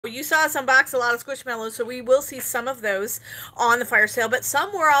You saw us unbox a lot of Squishmallows, so we will see some of those on the fire sale, but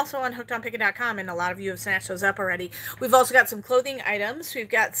some were also on hookedonpickin.com, and a lot of you have snatched those up already. We've also got some clothing items. We've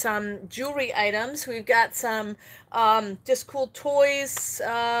got some jewelry items. We've got some just cool toys,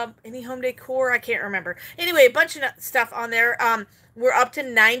 any home decor, I can't remember. Anyway, a bunch of stuff on there. We're up to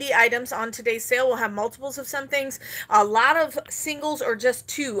 90 items on today's sale. We'll have multiples of some things, a lot of singles or just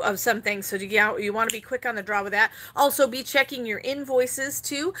 2 of some things. So you want to be quick on the draw with that. Also, be checking your invoices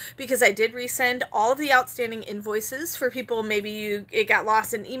too, because I did resend all of the outstanding invoices for people. Maybe it got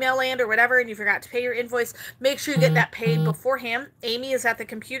lost in email land or whatever, and you forgot to pay your invoice. Make sure you get that paid beforehand. Amy is at the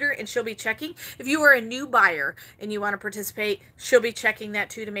computer, and she'll be checking. If you are a new buyer and you want to participate, she'll be checking that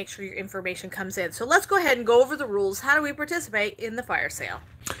too to make sure your information comes in. So let's go ahead and go over the rules. How do we participate in the fire sale?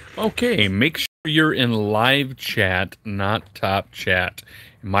 Okay, make sure you're in live chat, not top chat.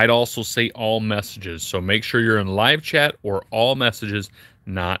 It might also say all messages, so make sure you're in live chat or all messages,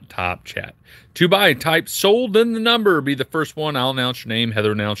 not top chat. To buy, type sold in the number, be the first one. I'll announce your name, Heather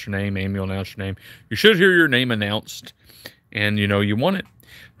will announce your name, Amy will announce your name. You should hear your name announced, and you know you won it.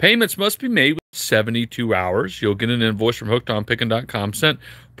 Payments must be made within 72 hours. You'll get an invoice from hookedonpickin.com sent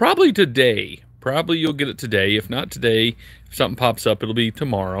probably today. Probably you'll get it today. If not today, if something pops up, it'll be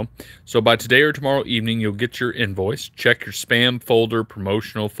tomorrow. So by today or tomorrow evening, you'll get your invoice. Check your spam folder,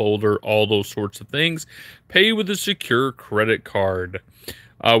 promotional folder, all those sorts of things. Pay with a secure credit card.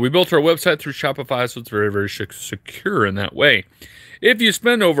 We built our website through Shopify, so it's very, very secure in that way. If you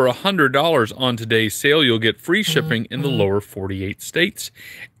spend over $100 on today's sale, you'll get free shipping in the lower 48 states.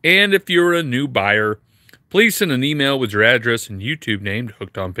 And if you're a new buyer, please send an email with your address and YouTube name to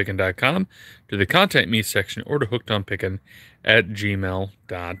hookedonpickin.com, to the Contact Me section, or to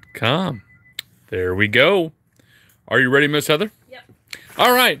hookedonpickin@gmail.com. There we go. Are you ready, Miss Heather? Yep.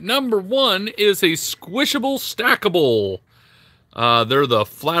 All right, number 1 is a squishable stackable. They're the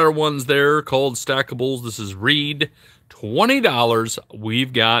flatter ones there called stackables. This is Reed. $20.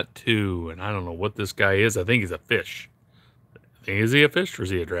 We've got 2. And I don't know what this guy is. I think he's a fish. Is he a fish or is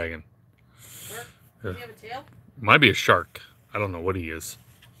he a dragon? Does he have a tail? Might be a shark. I don't know what he is.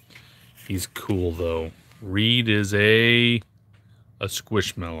 He's cool though. Reed is a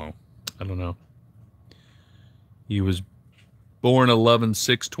squishmallow. I don't know. He was born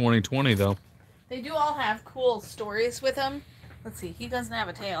 11/6/2020 though. They do all have cool stories with them. Let's see, he doesn't have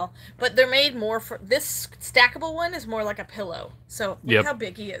a tail, but they're made more for this stackable one is more like a pillow. So look how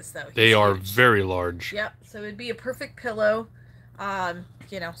big he is though. They are very large. Yep. So it'd be a perfect pillow.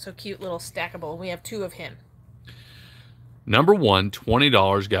 You know, so cute little stackable. We have 2 of him. Number 1,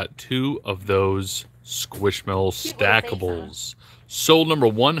 $20, got 2 of those Squishmallow stackables. Sold number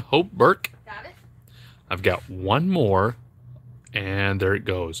 1, Hope Burke. Got it. I've got 1 more, and there it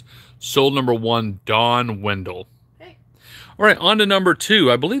goes. Sold number 1, Dawn Wendell. Okay. All right, on to number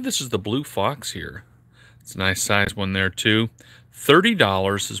 2. I believe this is the Blue Fox here. It's a nice size one there too.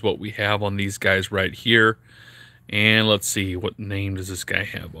 $30 is what we have on these guys right here. And let's see, what name does this guy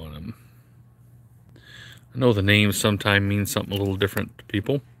have on him? I know the names sometimes mean something a little different to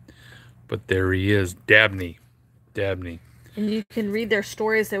people. But there he is, Dabney. Dabney. And you can read their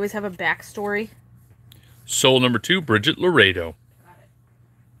stories. They always have a backstory. Sold number 2, Bridget Laredo. Got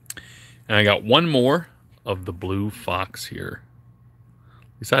it. And I got 1 more of the Blue Fox here.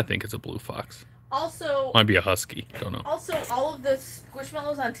 At least I think it's a Blue Fox. Also, might be a husky. Don't know. Also, all of the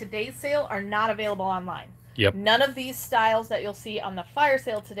Squishmallows on today's sale are not available online. Yep. None of these styles that you'll see on the fire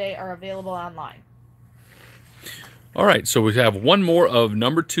sale today are available online. All right, so we have 1 more of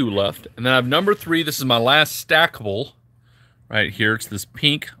number 2 left. And then I have number 3. This is my last stackable right here. It's this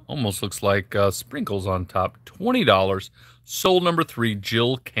pink. Almost looks like sprinkles on top. $20. Sold number 3,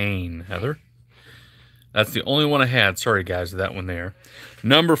 Jill Kane. Heather? That's the only one I had. Sorry, guys, that one there.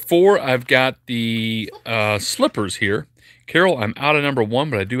 Number 4, I've got the slippers here. Carol, I'm out of number 1,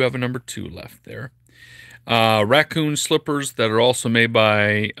 but I do have a number 2 left there. Raccoon slippers that are also made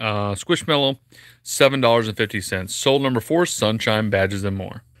by Squishmallow, $7.50. Sold number 4, Sunshine Badges and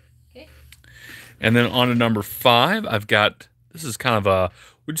More. Okay. And then on to number 5, I've got, this is kind of a,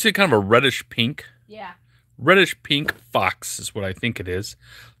 would you say kind of a reddish pink? Yeah. Reddish pink fox is what I think it is.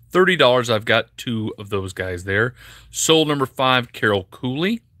 $30, I've got 2 of those guys there. Sold number 5, Carol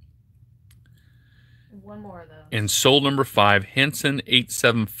Cooley. 1 more of those. And sold number 5, Henson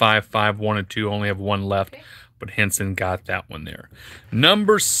 8755 1 and 2. Only have 1 left, okay. But Henson got that one there.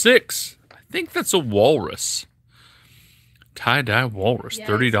 Number 6, I think that's a walrus. Tie-dye walrus, yeah,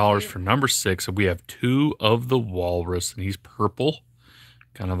 $30 for number 6. And we have 2 of the walrus, and he's purple.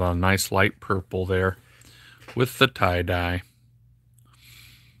 Kind of a nice light purple there with the tie-dye.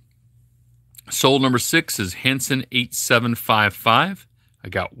 Sold number 6 is Henson 8755. I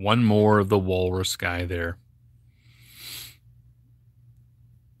got one more of the walrus guy there.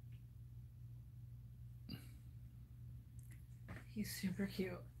 He's super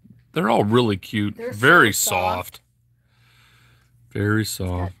cute. They're all really cute. They're very so soft. Very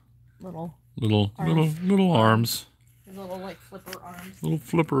soft. Little arms. His little like flipper arms. Little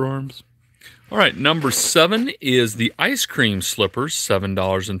flipper arms. All right, number 7 is the ice cream slippers.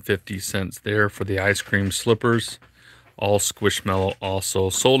 $7.50 there for the ice cream slippers. All Squishmallow also.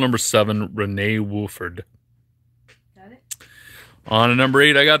 Sold number 7, Renee Wooford. Got it. On to number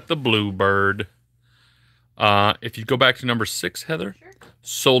 8, I got the Bluebird. If you go back to number 6, Heather. Sure.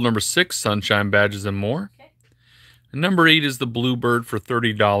 Sold number 6, Sunshine Badges and More. Okay. And number 8 is the Bluebird for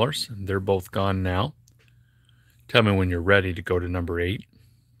 $30. And they're both gone now. Tell me when you're ready to go to number 8.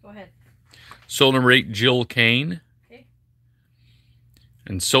 Go ahead. Sold number 8, Jill Kane. Okay.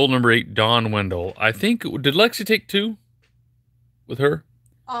 And sold number 8, Dawn Wendell. I think, did Lexi take 2 with her?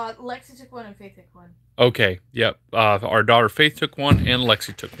 Lexi took 1 and Faith took 1. Okay, yep. Our daughter Faith took 1 and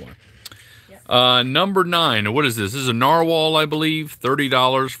Lexi took 1. Yep. Number 9, what is this? This is a narwhal, I believe.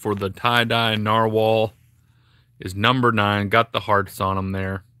 $30 for the tie-dye narwhal is number 9. Got the hearts on them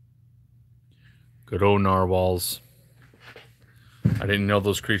there. Good old narwhals. I didn't know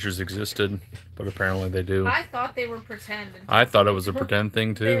those creatures existed, but apparently they do. I thought they were pretend. I thought it was a pretend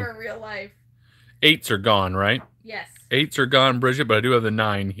thing, too. They were real life. 8s are gone, right? Yes. 8s are gone, Bridget, but I do have the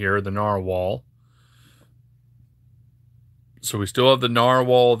 9 here, the narwhal. So we still have the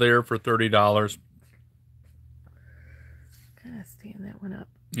narwhal there for $30. Kind of stand that one up.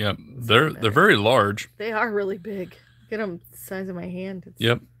 Yep, they're very large. They are really big. Get them the size of my hand.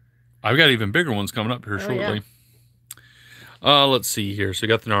 Yep. I've got even bigger ones coming up here shortly. Yeah. Let's see here. So we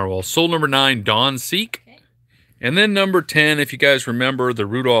got the narwhal. Sold number 9, Dawn Seek. Okay. And then number 10, if you guys remember, the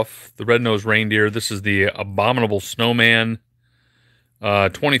Rudolph the Red-Nosed Reindeer. This is the Abominable Snowman.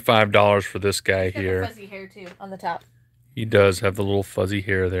 $25 for this guy here. Fuzzy hair too on the top. He does have the little fuzzy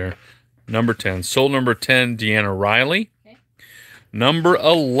hair there. Number 10. Sold number 10, Deanna Riley. Okay. Number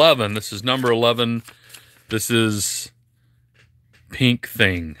 11. This is number 11. This is Pink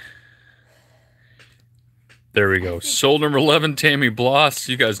Thing. There we go. Sold number 11, Tammy Bloss.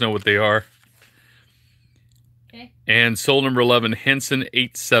 You guys know what they are. Okay. And sold number 11, Henson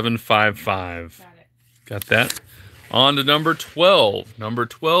 8755. Got it. Got that. On to number 12. Number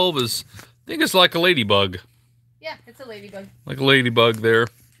 12 is, I think it's like a ladybug. Yeah, it's a ladybug. Like a ladybug there.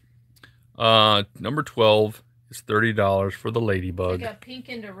 Number 12 is $30 for the ladybug. Like a pink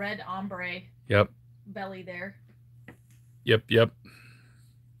and a red ombre. Yep. Belly there. Yep.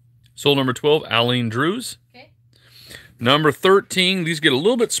 Sold number 12, Aline Drews. Okay. Number 13, these get a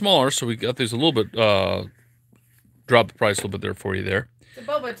little bit smaller, so we got these a little bit, drop the price a little bit there for you there. It's a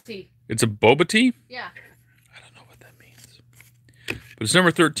boba tea. It's a boba tea? Yeah. I don't know what that means. But it's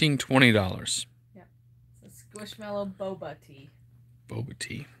number 13, $20. Yeah. It's a Squishmallow boba tea. Boba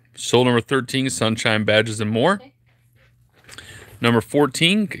tea. Sold number 13, Sunshine Badges and More. Okay. Number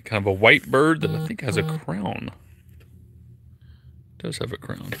 14, kind of a white bird that I think has a crown. It does have a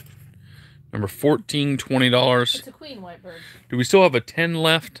crown. Number 14, $20. It's a queen white bird. Do we still have a 10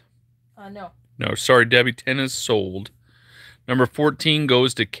 left? No. No, sorry, Debbie. 10 is sold. Number 14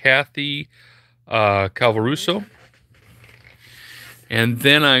 goes to Kathy Calvaruso. And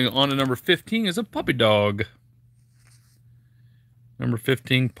then on to number 15 is a puppy dog. Number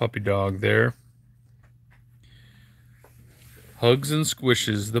 15, puppy dog there. Hugs and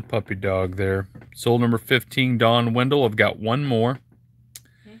Squishes, the puppy dog there. Sold number 15, Dawn Wendell. I've got one more.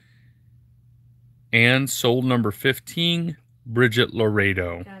 Okay. And sold number 15, Bridget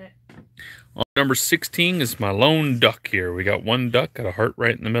Laredo. Got it. On number 16 is my lone duck here. We got one duck, got a heart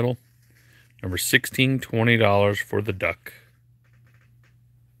right in the middle. Number 16, $20 for the duck.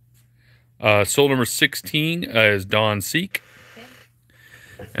 Sold number 16 is Dawn Seek.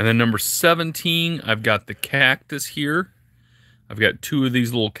 Okay. And then number 17, I've got the cactus here. I've got two of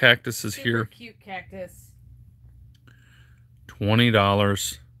these little cactuses Super here. Cute cactus.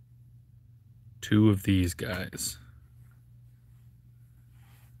 $20. Two of these guys.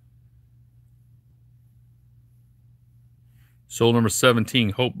 Sold number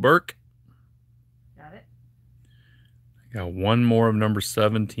 17, Hope Burke. Got it. I got one more of number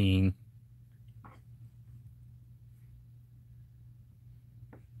 17.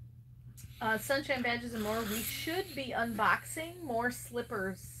 Sunshine Badges and More. We should be unboxing more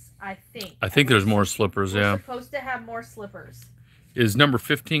slippers, I think. I think there's more slippers, yeah. We're supposed to have more slippers. Is number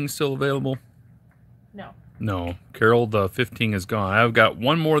 15 still available? No. No. Carol, the 15 is gone. I've got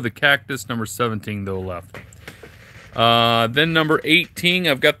one more of the cactus, number 17, though, left. Then number 18,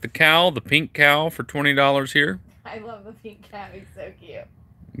 I've got the cow, the pink cow for $20 here. I love the pink cow. He's so cute.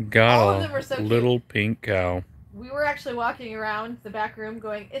 All Got of them are so a little cute. pink cow. We were actually walking around the back room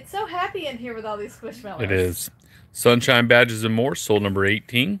going, it's so happy in here with all these Squishmallows. It is. Sunshine Badges and More, sold number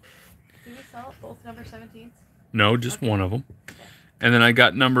 18. Did we sell both number 17s? No, just one of them. Okay. And then I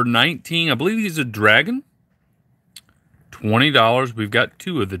got number 19. I believe he's a dragon. $20. We've got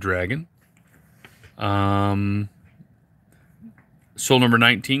two of the dragon. Sold number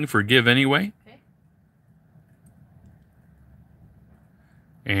 19, Forgive Anyway. Okay.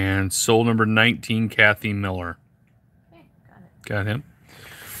 And sold number 19, Kathy Miller. Okay, got it. Got him.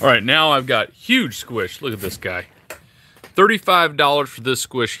 All right, now I've got huge squish. Look at this guy. $35 for this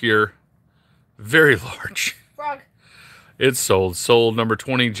squish here. Very large. Frog. It's sold. Sold number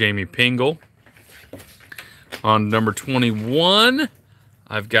 20, Jamie Pingle. On number 21,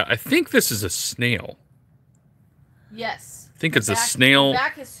 I've got, I think this is a snail. Yes. I think it's a snail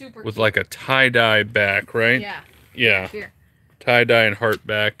back is super with cute. like a tie-dye back, right? Yeah. Yeah. Here. Tie-dye and heart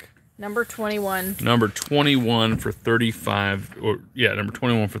back. Number 21. Number 21 for 35, or yeah, number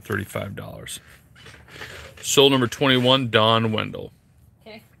 21 for $35. Sold number 21, Dawn Wendell.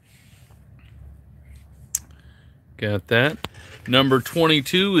 Okay. Got that. Number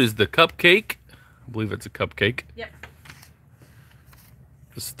 22 is the cupcake. I believe it's a cupcake. Yep.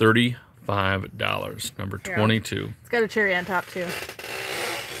 It's $35. Number 22. It's got a cherry on top too.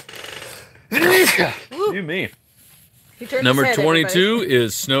 You mean. Number 22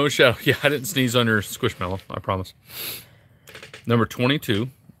 is Snow Shadow. Yeah, I didn't sneeze on your Squishmallow, I promise. Number 22.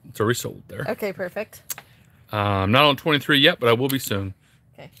 It's already sold there. Okay, perfect. I'm not on 23 yet, but I will be soon.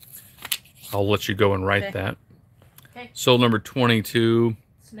 Okay. I'll let you go and write that. Okay. Sold number 22.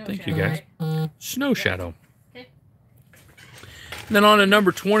 Thank you, guys. Right? Snow Shadow. Okay. And then on to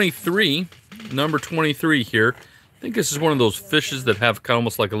number 23. Number 23 here. I think this is one of those fishes that have kind of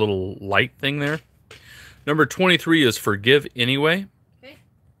almost like a little light thing there. Number 23 is Forgive Anyway. Okay.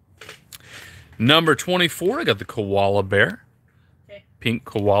 Number 24, I got the koala bear. Okay. Pink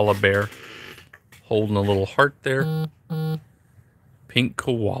koala bear. Holding a little heart there. Pink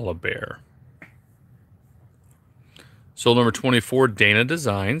koala bear. Sold number 24, Dana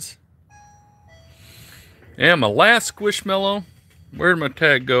Designs. And my last Squishmallow, where'd my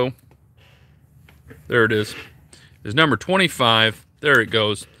tag go? There it is. Is number 25. There it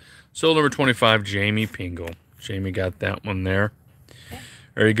goes. Sold number 25, Jamie Pingle. Jamie got that one there. Okay.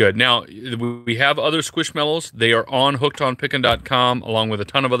 Very good. Now, we have other Squishmallows. They are on hookedonpickin.com along with a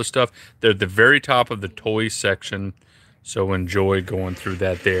ton of other stuff. They're at the very top of the toys section. So enjoy going through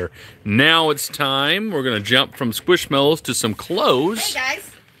that there. Now it's time. We're going to jump from Squishmallows to some clothes. Hey,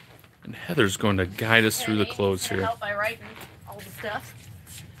 guys. And Heather's going to guide us through the clothes here. Help by writing all the stuff.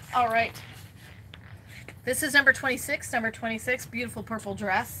 All right. This is number 26. Number 26, beautiful purple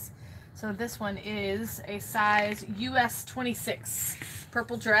dress. So this one is a size US 26.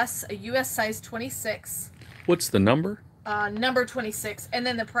 Purple dress, a US size 26. What's the number? Number 26. And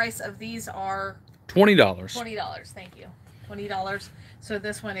then the price of these are $20. $20. Thank you. $20. So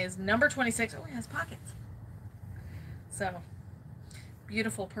this one is number 26. Oh, it has pockets. So,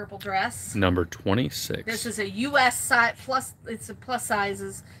 beautiful purple dress. Number 26. This is a US size plus. It's a plus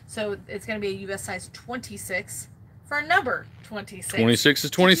sizes, so it's going to be a US size 26 for a number 26. 26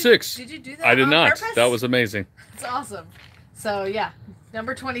 is 26. Did you do that? I did on not. purpose? That was amazing. It's awesome. So yeah,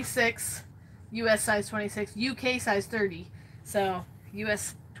 number 26, US size 26, UK size 30. So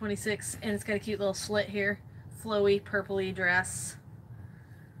US 26, and it's got a cute little slit here, flowy purpley dress.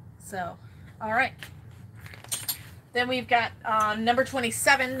 So, all right. Then we've got number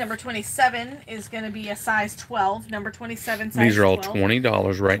 27. Number 27 is going to be a size 12. Number 27 size These are all 12.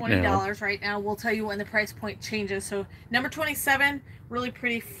 $20 right now. $20 right now. We'll tell you when the price point changes. So number 27, really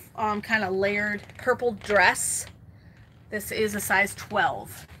pretty kind of layered purple dress. This is a size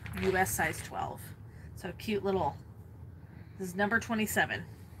 12. US size 12. So cute little. This is number 27.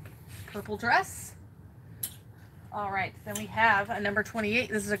 Purple dress. All right. Then we have a number 28.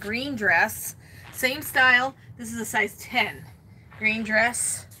 This is a green dress. Same style. This is a size 10. Green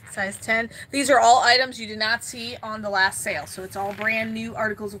dress, size 10. These are all items you did not see on the last sale. So it's all brand new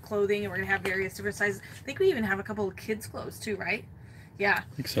articles of clothing, and we're going to have various different sizes. I think we even have a couple of kids' clothes too, right? Yeah.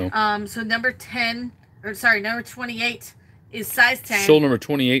 I think so. So number 10, or sorry, number 28 is size 10. Sold number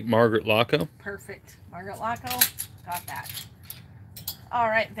 28, Margaret Lacko. Perfect. Margaret Lacko. Got that. All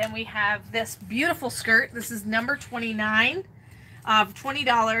right. Then we have this beautiful skirt. This is number 29.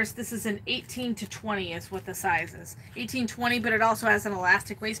 $20. This is an 18 to 20 is what the size is. 18-20, but it also has an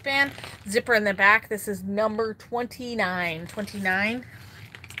elastic waistband. Zipper in the back. This is number 29. 29.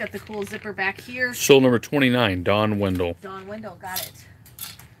 It's got the cool zipper back here. Sold number 29, Dawn Wendell. Dawn Wendell, got it.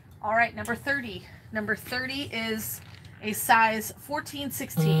 All right, number 30. Number 30 is a size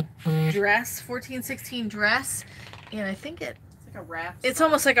 14-16 dress. 14-16 dress. And I think it's like a wrap. It's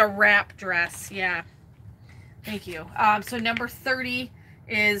almost like a wrap dress. Yeah. Thank you. So number 30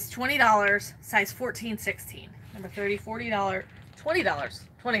 is $20, size 14-16. Number 30, $40,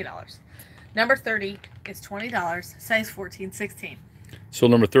 $20. Number 30 is $20, size 14-16. So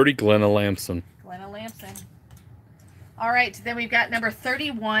number 30, Glenna Lamson. Glenna Lamson. All right, then we've got number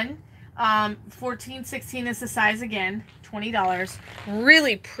 31. 14-16 is the size again, $20.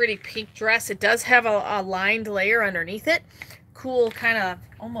 Really pretty pink dress. It does have a lined layer underneath it. Cool, kind of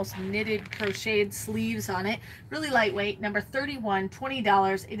almost knitted crocheted sleeves on it. Really lightweight. Number 31,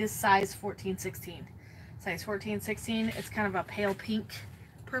 $20. It is size 14-16. Size 14-16. It's kind of a pale pink,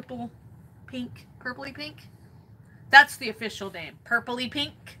 purpley pink. That's the official name, purpley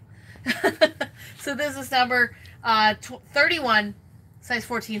pink. So this is number 31, size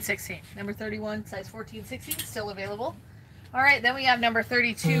 14-16. Number 31, size 14-16, still available. All right, then we have number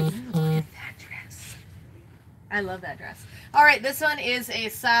 32. Ooh, look at that dress. I love that dress. All right, this one is a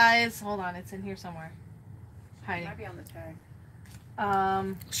size, hold on, it's in here somewhere. Hiding. It might be on the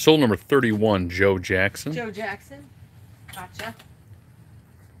tag. Sold number 31, Joe Jackson. Joe Jackson. Gotcha.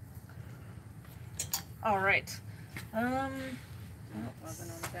 All right. Wasn't on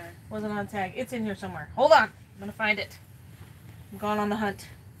the tag. Wasn't on tag. It's in here somewhere. Hold on. I'm going to find it. I'm going on the hunt.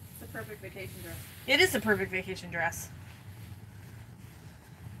 It's the perfect vacation dress. It is the perfect vacation dress.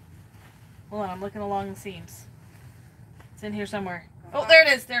 Hold on. I'm looking along the seams. It's in here somewhere. Oh, there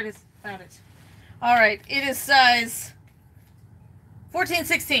it is. There it is. Found it. All right. It is size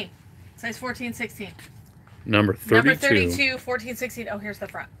 14-16. Size 14-16. Number 32. Number 32, 14-16. Oh, here's the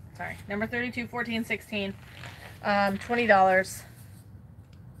front. Sorry. Number 32, 14-16. $20.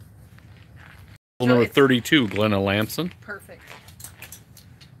 Number 32, Glenna Lamson. Perfect.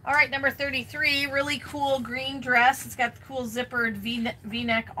 All right, number 33, really cool green dress. It's got the cool zippered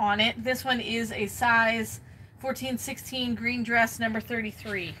V-neck on it. This one is a size 14-16 green dress, number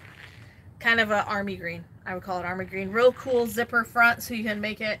 33. Kind of a army green. I would call it army green. Real cool zipper front, so you can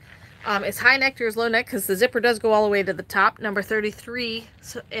make it. It's high neck or low neck because the zipper does go all the way to the top. Number 33,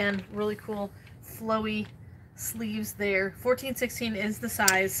 and really cool flowy sleeves there. 14-16 is the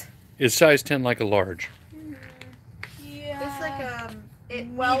size. Is size 10 like a large? Yeah. It's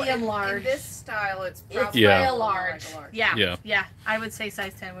like medium large. In this style, it's It's probably Yeah. like a large. Like a large. Yeah. Yeah. I would say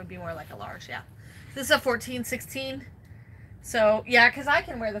size 10 would be more like a large. Yeah. This is a 14-16. So yeah, because I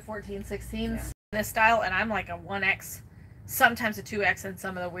can wear the 14-16s in this style, and I'm like a 1X, sometimes a 2X in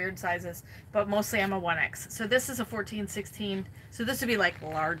some of the weird sizes, but mostly I'm a 1X. So this is a 14-16. So this would be like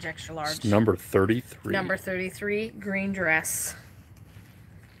large, extra large. It's number 33. Number 33, green dress.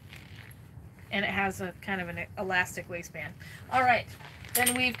 And it has a kind of an elastic waistband. All right.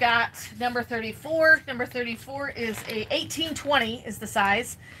 Then we've got number 34. Number 34 is a 18-20 is the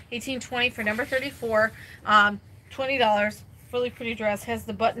size. 18-20 for number 34. $20. Really pretty dress. Has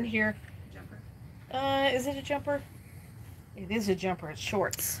the button here. Jumper. Is it a jumper? It is a jumper. It's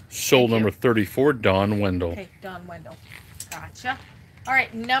shorts. Sold Thank you. number 34, Dawn Wendell. Okay, Don Wendell. Gotcha. All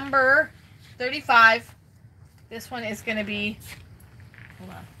right, number 35. This one is going to be,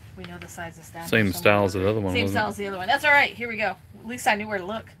 hold on. We know the size is down. Same style as the other one. Same wasn't style as the other one. That's all right. Here we go. At least I knew where to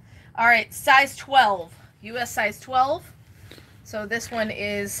look. All right, size 12. U.S. size 12. So this one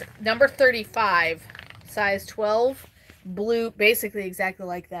is number 35. Size 12. Blue, basically exactly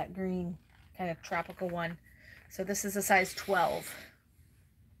like that green kind of tropical one. So this is a size 12.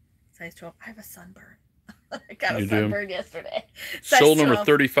 Size 12. I have a sunburn. I got a sunburn yesterday. Size Sold number 12.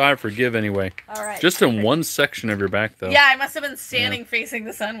 35 for give anyway. All right. Just in one section of your back though. Yeah, I must have been standing facing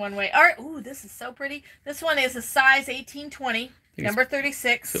the sun one way. All right. Ooh, this is so pretty. This one is a size 18-20. Number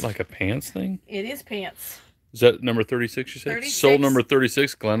 36. Is it like a pants thing? It is pants. Is that number 36 you said? 36. Sold number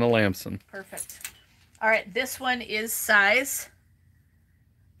 36, Glenna Lamson. Perfect. All right. This one is size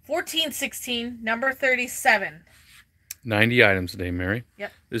 14-16. Number 37. 90 items today, Mary.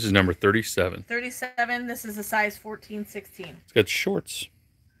 Yep. This is number 37. 37. This is a size 14-16. It's got shorts.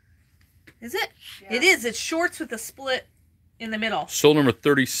 Is it? Yeah. It is. It's shorts with a split in the middle. Sold number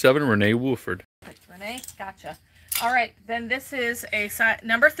 37, Renee Wooford. Perfect, Renee. Gotcha. All right. Then this is a size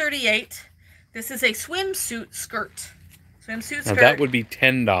number 38. This is a swimsuit skirt. Swimsuit skirt. Now that would be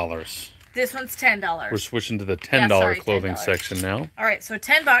 $10. This one's $10. We're switching to the $10 sorry, clothing $10. section now. All right, so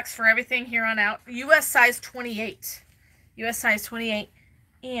 $10 for everything here on out. U.S. size 28. U.S. size 28,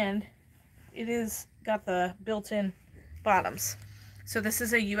 and it is got the built-in bottoms. So this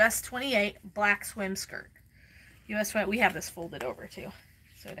is a U.S. 28 black swim skirt. U.S. we have this folded over too.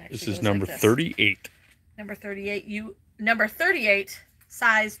 So it actually This is goes number like this. 38. Number 38. Number 38,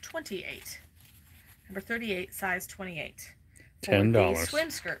 size 28. number 38, size 28. For $10. a swim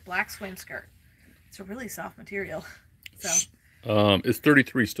skirt, black swim skirt. It's a really soft material. So Is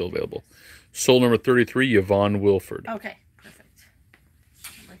 33 still available? Sold number 33, Yvonne Wilford. okay, perfect.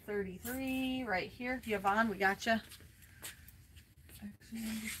 Number 33, right here, Yvonne, we gotcha. Actually,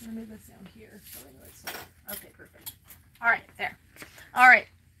 I'm just gonna move this down here. So I know it's okay, perfect. All right, there. All right,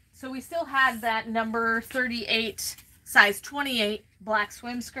 so we still had that number 38, size 28 black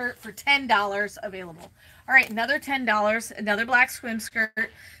swim skirt for $10 available. All right, another $10, another black swim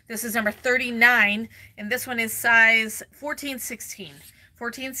skirt. This is number 39, and this one is size 14-16.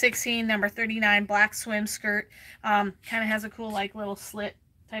 14-16, number 39, black swim skirt. Kind of has a cool like little slit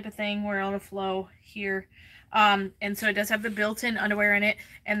type of thing where it'll flow here. And so it does have the built-in underwear in it.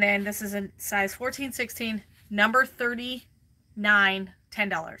 And then this is a size 14-16, number 39,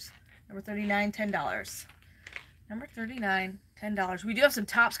 $10. Number 39, $10. Number 39, $10. We do have some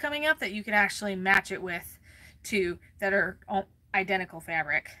tops coming up that you can actually match it with too, that are identical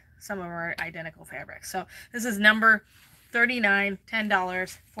fabric. Some of them are identical fabric. So this is number 39,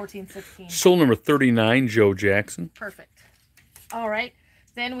 $10, 14-16. Sold number 39, Joe Jackson. Perfect. All right.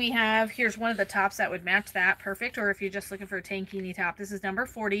 Then we have, here's one of the tops that would match that. Perfect. Or if you're just looking for a tankini top, this is number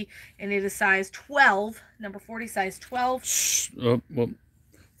 40, and it is size 12. Number 40, size 12. Well,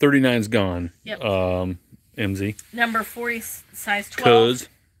 39's gone. Yep. MZ. Number 40, size 12. Cuz.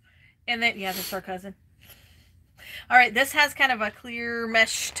 And then, yeah, that's our cousin. All right, this has kind of a clear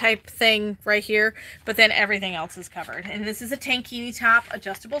mesh type thing right here, but then everything else is covered. And this is a tankini top,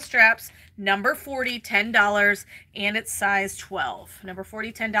 adjustable straps, number 40, $10, and it's size 12. Number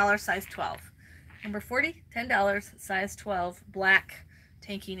 40, $10, size 12. Number 40, $10, size 12, black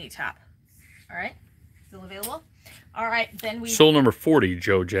tankini top. All right, still available? All right, then we... Sold number 40,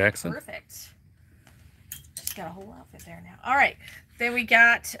 Joe Jackson. Perfect. Just got a whole outfit there now. All right, then we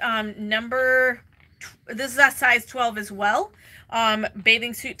got number... This is a size 12 as well.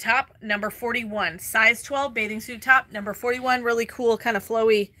 Bathing suit top, number 41. Size 12, bathing suit top, number 41. Really cool, kind of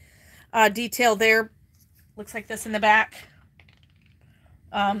flowy detail there. Looks like this in the back.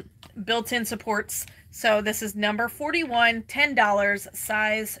 Built-in supports. So this is number 41, $10,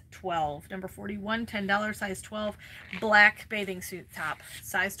 size 12. Number 41, $10, size 12. Black bathing suit top.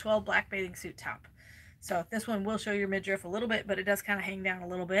 Size 12, black bathing suit top. So this one will show your midriff a little bit, but it does kind of hang down a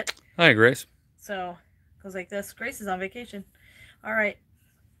little bit. Hi, Grace. So goes like this. Grace is on vacation. All right.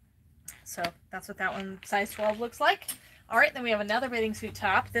 So that's what that one, size 12, looks like. All right, then we have another bathing suit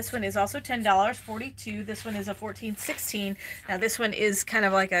top. This one is also $10, 42. This one is a 14-16. Now this one is kind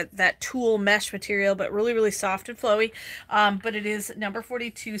of like that tulle mesh material, but really, really soft and flowy. But it is number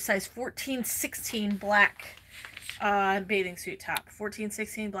 42, size 14-16 black bathing suit top.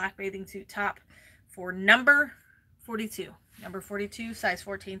 14-16 black bathing suit top for number 42. Number 42, size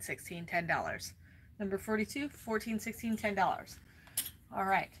 14-16, $10. Number 42, 14-16, $10. All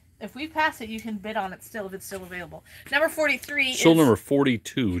right. If we pass it, you can bid on it still if it's still available. Number 43 Sold is... number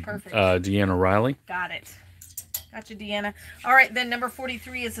 42, Perfect. Deanna Riley. Got it. Gotcha, Deanna. All right, then number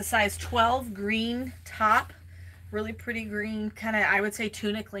 43 is a size 12 green top. Really pretty green, kind of, I would say,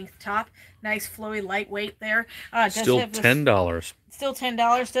 tunic length top. Nice, flowy, lightweight there. Still $10. Still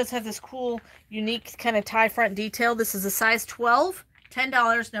 $10. Does have this cool, unique kind of tie front detail. This is a size 12,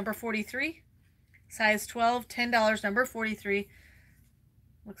 $10, number 43. Size 12, $10, number 43.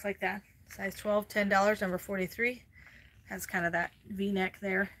 Looks like that. Size 12, $10, number 43. Has kind of that V-neck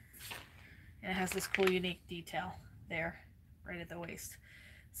there. And it has this cool, unique detail there, right at the waist.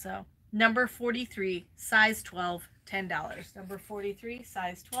 So, number 43, size 12, $10. Number 43,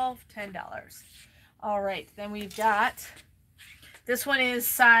 size 12, $10. All right, then we've got, this one is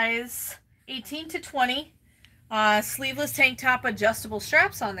size 18 to 20. Sleeveless tank top, adjustable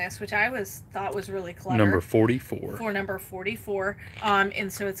straps on this, which I thought was really clever. Number 44. For number 44.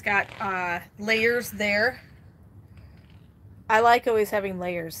 And so it's got layers there. I like always having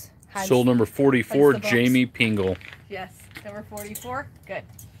layers. Sold number 44, Jamie Pingle. Yes, number 44. Good.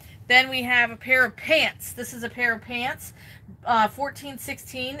 Then we have a pair of pants. This is a pair of pants,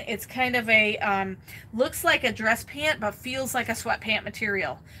 14-16. It's kind of a, looks like a dress pant, but feels like a sweatpant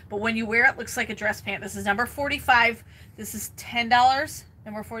material. But when you wear it, looks like a dress pant. This is number 45. This is $10.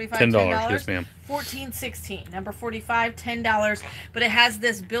 Number 45, $10. Yes, ma'am. 14-16. Number 45, $10. But it has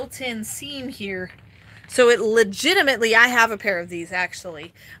this built-in seam here. So it legitimately, I have a pair of these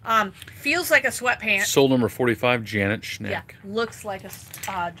actually. Feels like a sweatpant. Sold number 45, Janet Schneck. Yeah, looks like a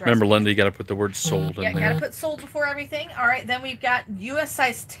dress. Remember, Linda, you got to put the word sold in there. Yeah, there. got to put sold before everything. All right, then we've got US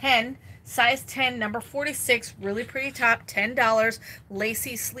size 10. Size 10, number 46, really pretty top, $10.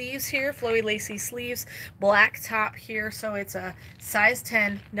 Lacy sleeves here, flowy lacy sleeves, black top here. So it's a size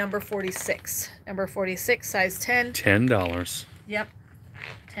 10, number 46. Number 46, size 10. $10. Yep,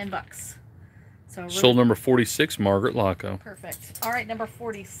 $10. So really Sold number 46, Margaret Locko. perfect. All right, number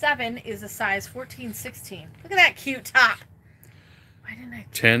 47 is a size 14, 16. Look at that cute top. Why didn't I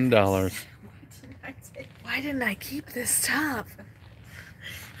take $10. Why didn't I keep this top?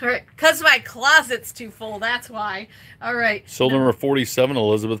 All right, because my closet's too full, that's why. All right. Sold number 47,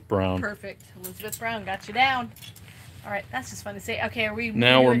 Elizabeth Brown. Perfect. Elizabeth Brown got you down. All right, that's just fun to say. Okay, are we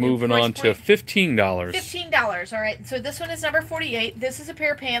Now we're doing new moving price on to point? $15. $15. All right, so this one is number 48. This is a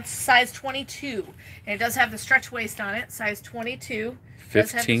pair of pants, size 22. And it does have the stretch waist on it, size 22.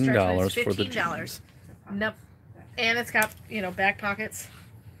 Does have the stretch waist, $15 for the $15. Nope. And it's got, you know, back pockets.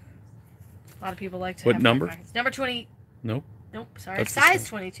 A lot of people like to What have number? back pockets. Number 20. Nope. Nope, sorry. That's the Size same.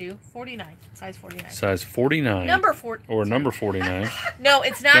 22. 49. Size 49. Size 49. Number 4. Or number 49. No,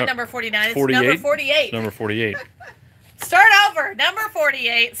 it's not No, number 49. It's 48? number 48. Number 48. Start over. Number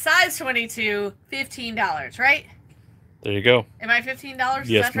 48. Size 22. $15, right? There you go. Am I $15? Is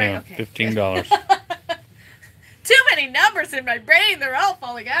Yes, that right? ma'am. Okay. $15. Too many numbers in my brain. They're all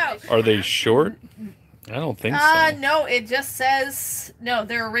falling out. Are they short? I don't think so. No, it just says, no,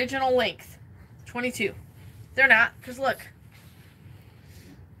 their original length. 22. They're not, because look.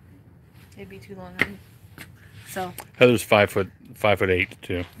 They'd be too long on me. So, Heather's 5'8"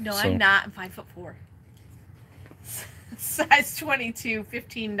 too. no, so. I'm not. I'm 5'4". Size 22,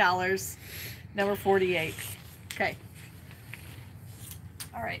 $15. Number 48. Okay.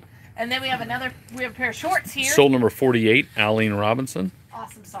 All right. And then we have a pair of shorts here. Sold number 48, Aline Robinson.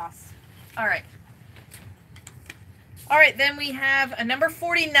 Awesome sauce. All right. All right, then we have a number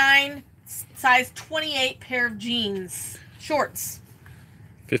 49, size 28 pair of jeans. Shorts.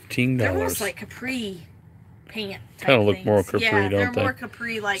 $15. They're almost like capri pant type Kinda look things. more capri, yeah, don't they're they? more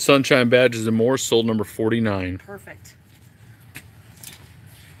capri like. Sunshine Badges and More, sold number 49. Perfect.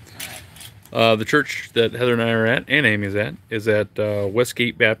 The church that Heather and I are at, and Amy's at, is at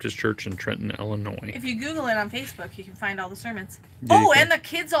Westgate Baptist Church in Trenton, Illinois. If you Google it on Facebook, you can find all the sermons. Yeah, you Oh, can. and the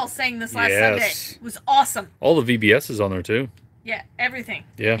kids all sang this last Yes. Sunday. It was awesome. All the VBS is on there too. Yeah, everything.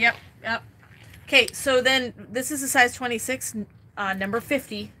 Yeah. Yep. Okay, so then this is a size 26, number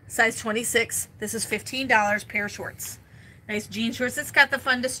 50, size 26. This is $15 pair of shorts. Nice jean shorts. It's got the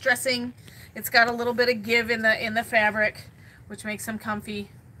fun distressing. It's got a little bit of give in the fabric, which makes them comfy.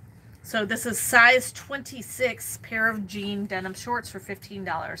 So this is size 26 pair of jean denim shorts for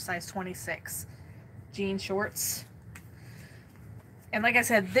 $15. Size 26 jean shorts. And like I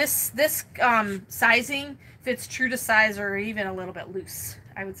said, this sizing fits true to size or even a little bit loose,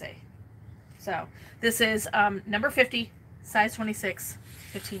 I would say. So this is number 50, size 26,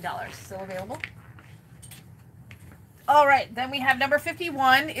 $15. Still available. All right, then we have number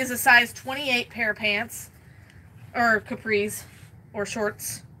 51 is a size 28 pair of pants or capris or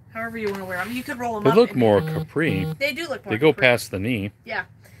shorts, however you want to wear them. You could roll them They up. look and- more capri. They do look more They go capri. past the knee. Yeah.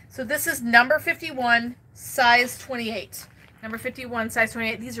 So this is number 51, size 28. Number 51, size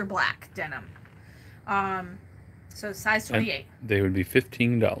 28. These are black denim. So size 28. They would be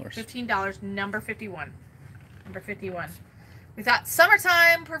 $15. $15, number 51. Number 51. We thought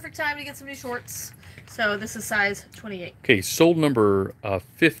summertime, perfect time to get some new shorts. So this is size 28. Okay, sold number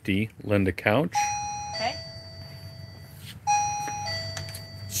 50, Linda Couch. Okay.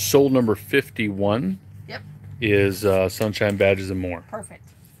 Sold number 51 Yep. is Sunshine Badges and More. Perfect.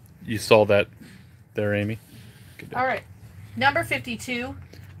 You saw that there, Amy? Good. All right. Number 52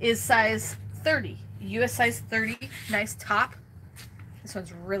 is size 30. US size 30. Nice top. This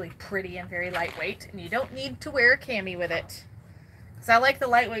one's really pretty and very lightweight. And you don't need to wear a cami with it. Because I like the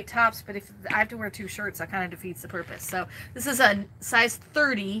lightweight tops, but if I have to wear two shirts, that kind of defeats the purpose. So this is a size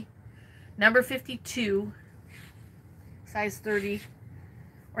 30. Number 52. Size 30.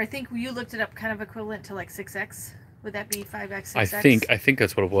 Or I think you looked it up kind of equivalent to like 6X. Would that be 5X, 6X? I think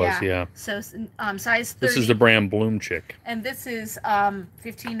that's what it was, yeah. So size 30. This is the brand Bloom Chick. And this is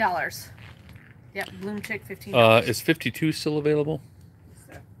 $15. Yep, Bloom Chick, $15. Is 52 still available?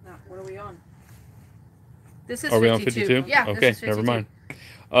 So, no, what are we on? This is Are we on 52. 52? Yeah, Okay, this is 52. never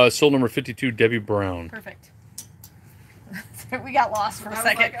mind. Sold number 52, Debbie Brown. Perfect. We got lost for a I was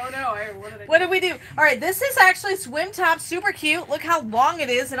second. like, oh no, what did I What do? did we do? All right, this is actually a swim top, super cute. Look how long it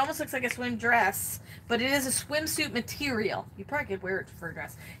is. It almost looks like a swim dress, but it is a swimsuit material. You probably could wear it for a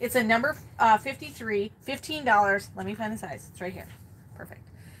dress. It's a number 53, $15. Let me find the size. It's right here. Perfect.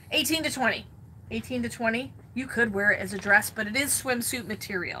 18 to 20. 18 to 20. You could wear it as a dress, but it is swimsuit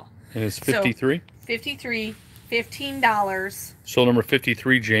material. And it's So- 53? 53, $15. Sold number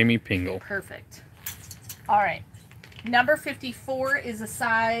 53, Jamie Pingle. Perfect. All right. Number 54 is a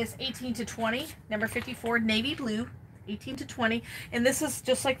size 18 to 20. Number 54, navy blue, 18 to 20. And this is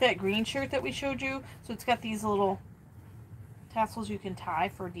just like that green shirt that we showed you. So it's got these little tassels you can tie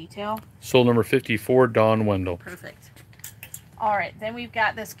for detail. Sold number 54, Dawn Wendell. Perfect. All right. Then we've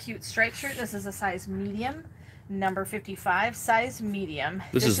got this cute striped shirt. This is a size medium. Number 55, size medium.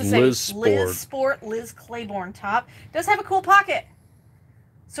 This is Liz Sport. Liz Sport, Liz Claiborne top. Does have a cool pocket.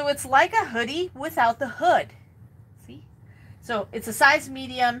 So it's like a hoodie without the hood. See? So it's a size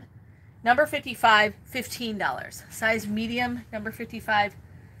medium, number 55, $15. Size medium, number 55,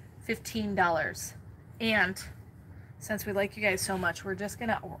 $15. And since we like you guys so much, we're just going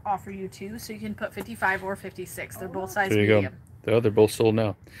to offer you two. So you can put 55 or 56. They're both size medium. Go. They're both sold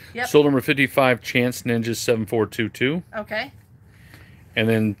now. Yep. Sold number 55, Chance Ninjas 7422. Okay. And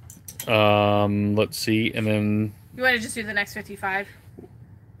then, let's see. And then... You want to just do the next 55?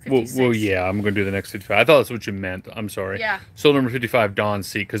 Well, yeah, I'm going to do the next 55. I thought that's what you meant. I'm sorry. Yeah. Sold number 55, Dawn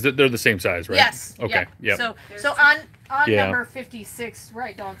C, because they're the same size, right? Yes. Okay. Yeah. Yep. So on number 56,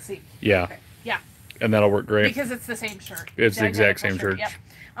 right, Dawn C. Yeah. Okay. Yeah. And that'll work great. Because it's the same shirt. It's the exact same shirt. Yep.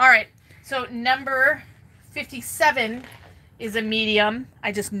 All right. So number 57 is a medium.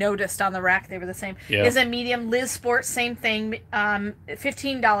 I just noticed on the rack they were the same. Yeah. Is a medium. Liz Sport, same thing.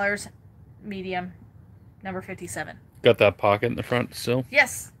 $15 medium. Number 57. Got that pocket in the front still?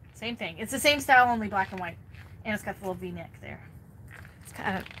 Yes. Same thing. It's the same style, only black and white. And it's got the little V-neck there. It's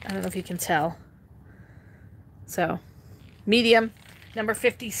kind of, I don't know if you can tell. So, medium. Number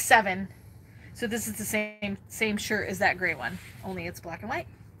 57. So this is the same shirt as that gray one, only it's black and white.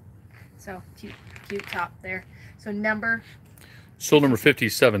 So cute top there. So sold number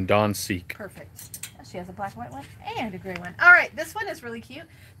 57, Dawn Seek. Perfect. She has a black and white one and a gray one. All right, this one is really cute.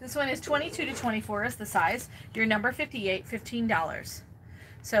 This one is 22 to 24 is the size. Your number 58, $15.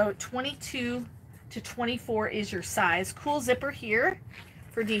 So 22 to 24 is your size. Cool zipper here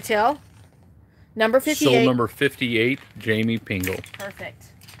for detail. Number 58. Sold number 58, Jamie Pingle. Perfect.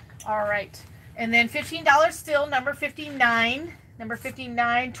 All right. And then $15 still, number 59. Number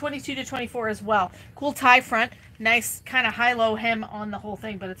 59, 22 to 24 as well. Cool tie front. Nice kind of high-low hem on the whole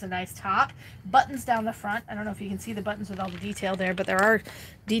thing, but it's a nice top. Buttons down the front. I don't know if you can see the buttons with all the detail there, but there are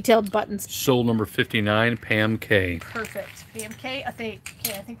detailed buttons. Sold number 59, Pam K. Perfect. Pam K, I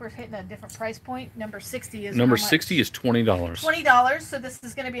think we're hitting a different price point. Number 60 is Number 60 is $20. $20, so this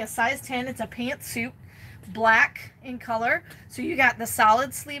is going to be a size 10. It's a pantsuit. Black in color. So you got the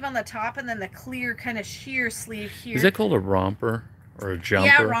solid sleeve on the top and then the clear kind of sheer sleeve here. Is that called a romper or a jumper?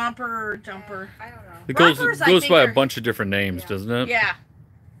 Yeah, romper or jumper. I don't know. It goes by a bunch of different names, doesn't it? Yeah.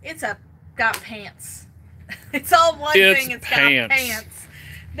 It's got pants. It's all one thing. It's got pants.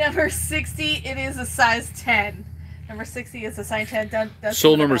 Number 60, it is a size 10. Number 60 is a size 10.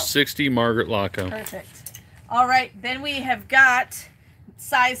 Sold number 60, Margaret Locko. Perfect. All right. Then we have got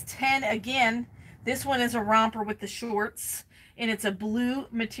size 10 again. This one is a romper with the shorts, and it's a blue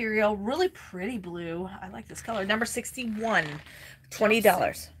material, really pretty blue. I like this color. Number 61,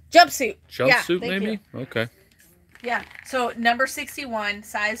 $20. Jumpsuit. Jumpsuit, maybe? Okay. Yeah. So number 61,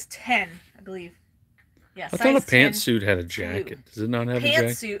 size 10, I believe. Yeah. I thought a pantsuit had a jacket. Blue. Does it not have a jacket?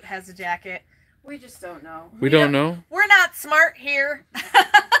 Pantsuit has a jacket. We just don't know. We don't know? We're not smart here.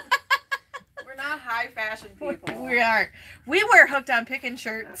 We're not high fashion people. We are. We wear hooked on Pickin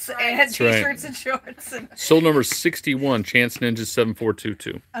shirts and t-shirts and shorts. And... Sold number 61, Chance Ninja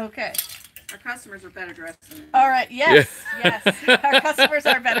 7422. Okay. Our customers are better dressed than all right. Yes. Yeah. Yes. Our customers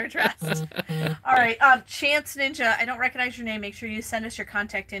are better dressed. All right. Chance Ninja, I don't recognize your name. Make sure you send us your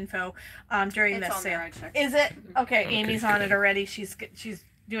contact info during this sale. There, I checked. Is it? Okay. Amy's on it already. She's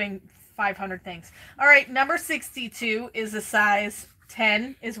doing 500 things. All right. Number 62 is a size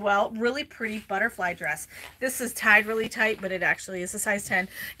 10 as well. Really pretty butterfly dress. This is tied really tight, but it actually is a size 10.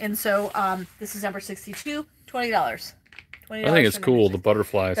 And so this is number 62, $20. I think it's cool, the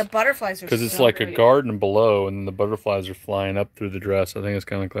butterflies. The butterflies are because it's like a garden below, and the butterflies are flying up through the dress. I think it's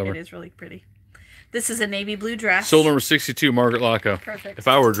kind of clever. It is really pretty. This is a navy blue dress. Sold number 62, Margaret Locko. Perfect. If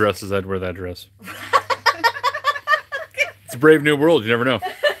I wore dresses, I'd wear that dress. It's a brave new world. You never know.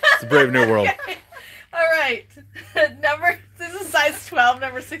 It's a brave new world. Okay. All right. This is size 12,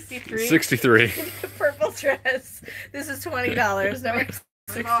 number 63. 63. Purple dress. This is $20. Number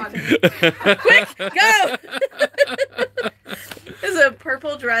 63. Quick, go! This is a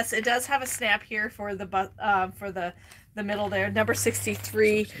purple dress. It does have a snap here for the middle there. Number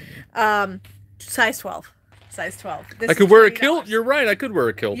 63. Size 12. Size 12. I could wear a kilt. You're right. I could wear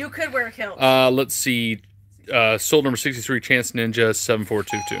a kilt. You could wear a kilt. Let's see. Sold number 63, Chance Ninja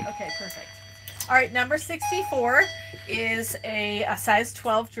 7422. Okay, perfect. All right, number 64 is a size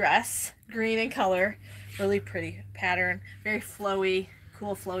 12 dress, green in color. Really pretty pattern. Very flowy,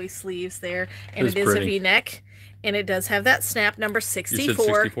 cool flowy sleeves there. And it is a V-neck. And it does have that snap. Number 64. You said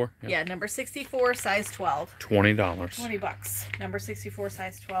 64? Yeah, number 64, size 12. $20. $20. Number 64,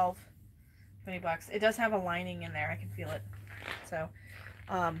 size 12. $20. It does have a lining in there. I can feel it. So,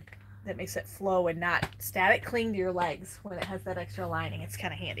 that makes it flow and not static cling to your legs when it has that extra lining. It's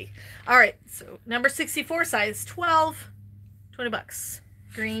kind of handy. All right, so number 64, size 12, $20.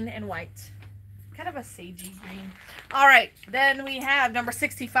 Green and white. Kind of a sagey green. All right, then we have number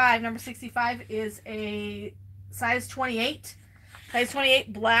 65. Number 65 is a size 28. Size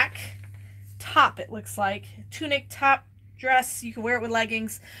 28 black top, it looks like. Tunic top dress. You can wear it with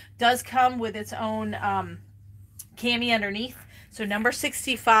leggings. Does come with its own cami underneath. So number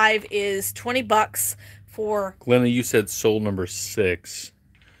 65 is $20 for... Glenna, you said sold number 6.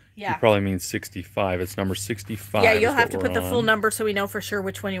 Yeah. You probably mean 65. It's number 65. Yeah, you'll have to put the full number so we know for sure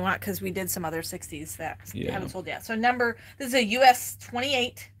which one you want, because we did some other 60s that haven't sold yet. So this is a US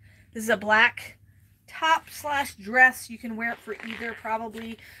 28. This is a black top / dress. You can wear it for either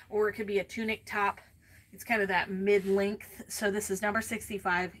probably, or it could be a tunic top. It's kind of that mid-length. So this is number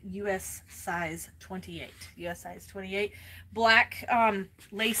 65, US size 28. US size 28. Black,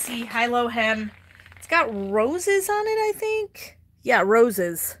 lacy, high-low hem. It's got roses on it, I think. Yeah,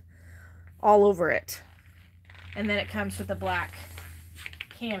 roses all over it. And then it comes with a black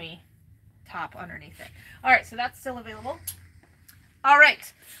cami top underneath it. All right, so that's still available. All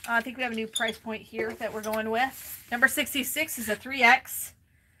right, I think we have a new price point here that we're going with. Number 66 is a 3X.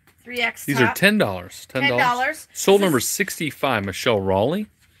 3X These top. are $10. $10. Sold number 65, Michelle Raleigh.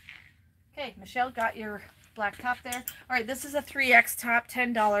 Okay, Michelle got your black top there. All right, this is a 3X top,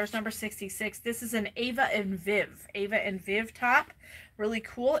 $10, number 66. This is an Ava and Viv. Ava and Viv top. Really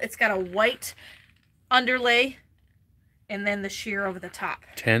cool. It's got a white underlay and then the sheer over the top.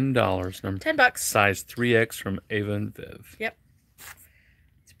 $10. Number $10. Size 3X from Ava and Viv. Yep.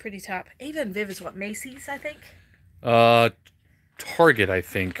 It's a pretty top. Ava and Viv is what, Macy's, I think? Target, I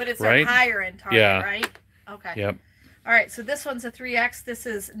think. But it's right? a higher end Target, right? Okay. Yep. All right, so this one's a 3X. This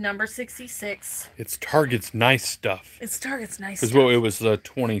is number 66. It's Target's nice stuff. It's Target's nice stuff. Because it was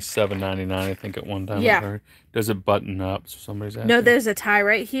 $27.99, I think, at one time. Yeah. Does it button up? So somebody's asking. No, there's a tie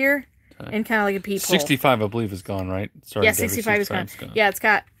right here and kind of like a peephole. 65, I believe, is gone, right? Sorry, yeah, 65 is gone. Yeah, it's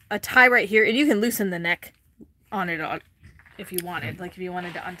got a tie right here, and you can loosen the neck on it if you wanted. Like if you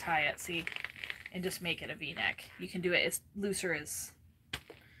wanted to untie it, see, and just make it a V-neck. You can do it as looser, as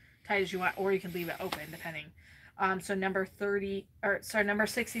tight as you want, or you can leave it open, depending. So number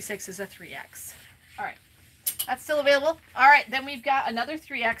 66 is a 3X. All right, that's still available. All right, then we've got another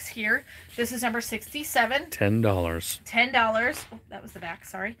 3X here. This is number 67. $10. $10. Oh, that was the back.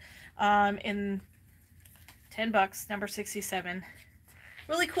 Sorry. In $10. Number 67.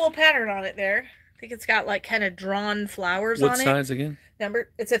 Really cool pattern on it there. I think it's got like kind of drawn flowers on it. What size again?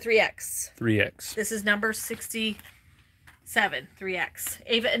 It's a 3X. 3X. This is number 67. 3X.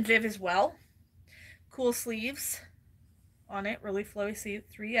 Ava and Viv as well. Cool sleeves on it, really flowy sleeve,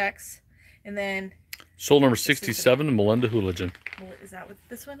 3X. And then sold number 67, Melinda Hooligan. Is that what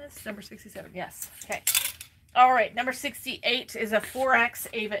this one is? Number 67, yes. Okay. All right, number 68 is a 4X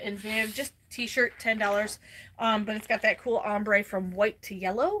Ava and Viv, just t-shirt, $10. But it's got that cool ombre from white to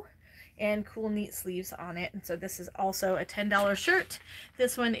yellow and cool neat sleeves on it. And so this is also a $10 shirt.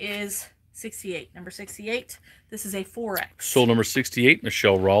 This one is 68, number 68. This is a 4X. Sold number 68,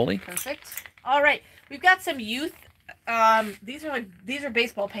 Michelle Raleigh. Perfect. All right, we've got some youth. These are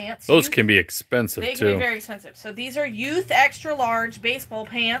baseball pants. Those can be expensive They too. can be very expensive. So these are youth extra large baseball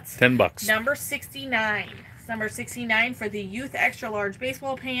pants. $10. Number 69. It's number 69 for the youth extra large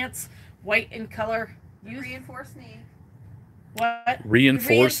baseball pants, white in color. Youth. Reinforced knee. What?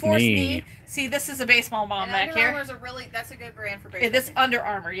 Reinforced knee. See, this is a baseball mom And back Under here. Armour's that's a good brand for baseball. This Under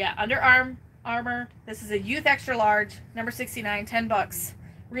Armour, yeah, Under Armour. This is a youth extra large, number 69, $10.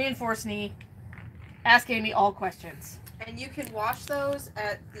 Reinforced knee. Ask Amy all questions. And you can wash those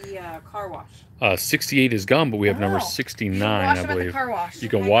at the car wash. 68 is gone, but we have number 69, wash I them at the believe. car wash. You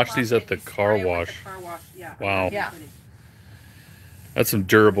can wash these at the car wash. Yeah. Wow. Yeah. That's some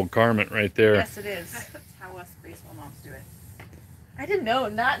durable garment right there. Yes, it is. That's how us baseball moms do it. I didn't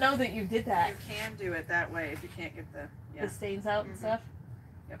not know that you did that. You can do it that way if you can't get the stains out and stuff.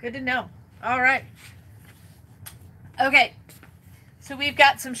 Yep. Good to know. All right. Okay. So we've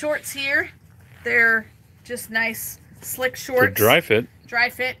got some shorts here. They're just nice, slick shorts. For dry fit.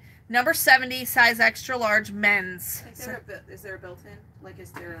 Dry fit. Number 70, size extra large, men's. Is there a built-in? Like, is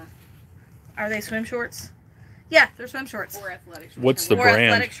there a... Are they swim shorts? Yeah, they're swim shorts. Or athletic shorts. What's the Or brand?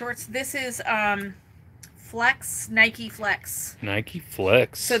 athletic shorts. This is Flex, Nike Flex. Nike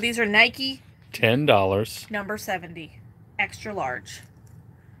Flex. So these are Nike. $10. Number 70. Extra large.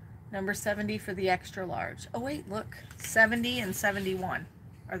 Number 70 for the extra large. Oh, wait, look. 70 and 71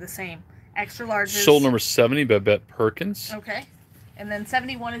 are the same. Extra large is... Sold number 70, Babette Perkins. Okay. And then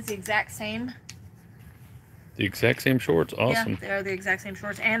 71 is the exact same. The exact same shorts. Awesome. Yeah, they're the exact same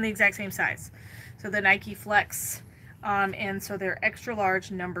shorts and the exact same size. So the Nike Flex. And so they're extra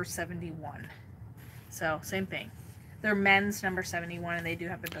large, number 71. So, same thing. They're men's number 71, and they do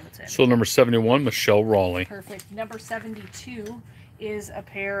have the built-in. Sold number 71, Michelle Raleigh. Perfect. Number 72 is a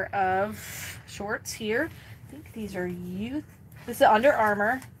pair of shorts here. I think these are youth. This is Under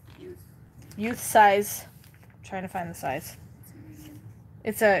Armour. Youth size. I'm trying to find the size.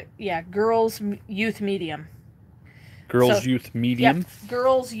 It's a, yeah, girls youth medium. Girls youth medium? Yep,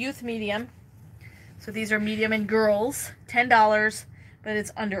 girls youth medium. So these are medium and girls. $10, but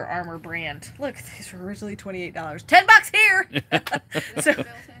it's Under Armour brand. Look, these were originally $28. $10 here! So,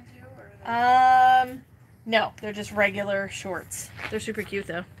 no, they're just regular shorts. They're super cute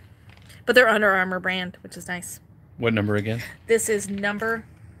though. But they're Under Armour brand, which is nice. What number again? This is number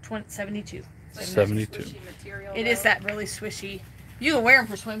 72. 72. It is that really swishy. You can wear them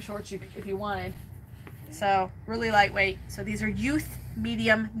for swim shorts if you wanted. So, really lightweight. So these are youth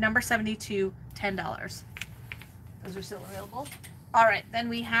medium, number 72, $10. Those are still available. All right, then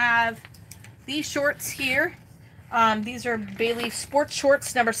we have these shorts here. These are Bailey sports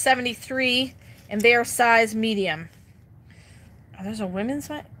shorts, number 73, and they are size medium. Oh, there's a women's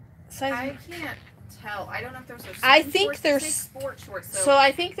size? I can't tell. I don't know if there's a I think there's sports shorts. So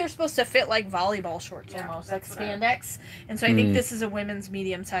I think they're supposed to fit like volleyball shorts almost, like that's what spandex. And so I think this is a women's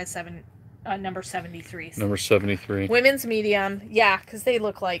medium size number 73. Number 73. Women's medium, yeah, because they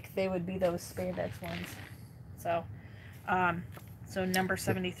look like they would be those spandex ones. So, so number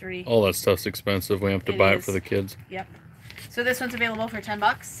 73. All that stuff's expensive. We have to buy it for the kids. Yep. So this one's available for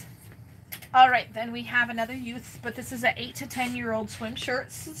 $10. All right, then we have another youth, but this is an 8 to 10-year-old swim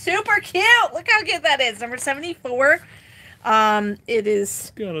shirt. Super cute. Look how cute that is. Number 74. It is.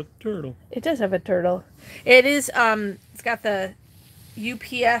 It's got a turtle. It does have a turtle. It is. It's got the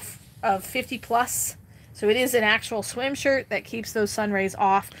UPF of 50 plus. So it is an actual swim shirt that keeps those sun rays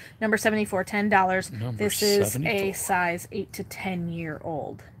off. Number 74, $10. This is 74. a size 8 to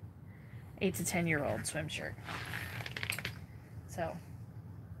 10-year-old. 8 to 10-year-old swim shirt. So,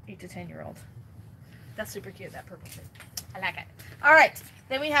 8 to 10-year-old. That's super cute, that purple shirt. I like it. All right.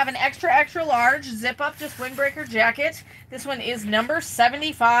 Then we have an extra, extra large zip-up just windbreaker jacket. This one is number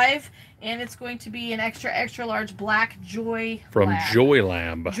 75. And it's going to be an extra, extra large black Joy From Lab. Joy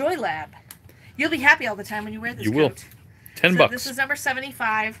Lab. Joy Lab. You'll be happy all the time when you wear this You coat. will. $10. So this is number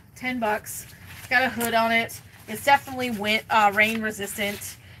 75, $10. It's got a hood on it. It's definitely rain resistant.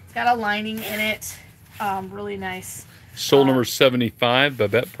 It's got a lining in it. Really nice. Sold number 75,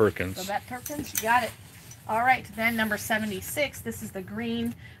 Babette Perkins. Babette Perkins, you got it. All right, then number 76. This is the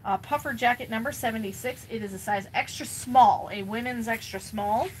green puffer jacket, number 76. It is a size extra small, a women's extra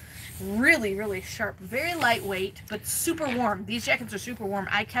small. Really, really sharp, very lightweight, but super warm. These jackets are super warm.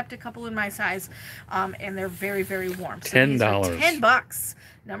 I kept a couple in my size, and they're very, very warm. So $10. these are $10.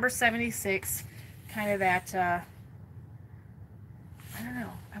 Number 76, kind of that. I don't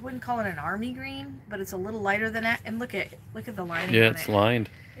know. I wouldn't call it an army green, but it's a little lighter than that. And look at the lining. Yeah, on it's it. lined.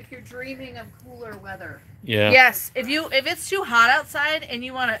 If you're dreaming of cooler weather. Yeah. Yes, if it's too hot outside and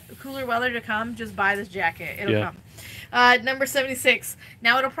you want cooler weather to come, just buy this jacket. It'll come. Number 76.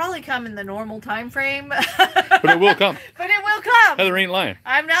 Now it'll probably come in the normal time frame. But it will come. But it will come. Heather ain't lying.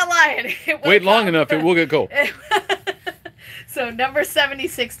 I'm not lying. It will Wait long come. enough, it will get cold. So number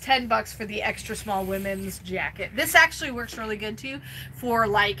 76, $10 for the extra small women's jacket. This actually works really good too for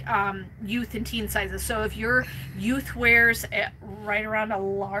like youth and teen sizes. So if your youth wears right around a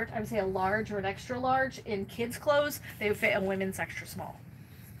large, I would say a large or an extra large in kids' clothes, they would fit a women's extra small.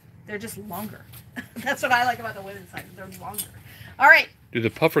 They're just longer. That's what I like about the women's side. They're longer. All right. Do the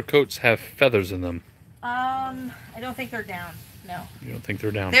puffer coats have feathers in them? I don't think they're down. No. You don't think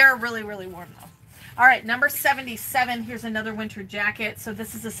they're down? They're really, really warm though. All right, number 77. Here's another winter jacket. So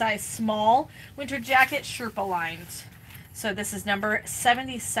this is a size small winter jacket, Sherpa lined. So this is number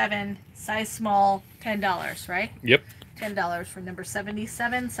 77, size small, $10, right? Yep. $10 for number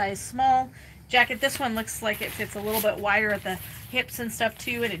 77, size small jacket. This one looks like it fits a little bit wider at the hips and stuff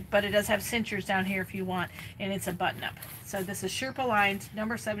too, but it does have cinchers down here if you want, and it's a button-up. So this is Sherpa lined,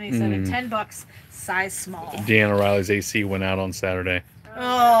 number 77, $10, size small. Deanna Riley's AC went out on Saturday.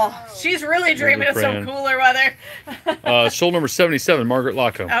 Oh, she's really dreaming of some cooler weather. Sold number 77, Margaret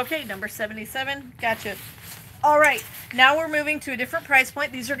Locko. Okay, number 77. Gotcha. All right, now we're moving to a different price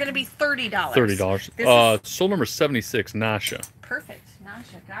point. These are going to be $30. $30. Sold number 76, Nasha. Perfect.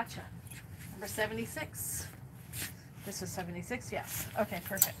 Nasha, gotcha. Number 76. This was 76, yes. Okay,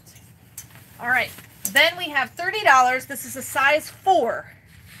 perfect. All right, then we have $30. This is a size 4.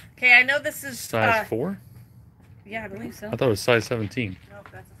 Okay, I know this is... Size 4? Yeah, I believe so. I thought it was size 17. Nope,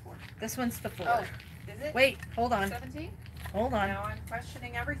 that's a 4. This one's the 4. Oh, is it? Wait, hold on. 17? Hold on. Now I'm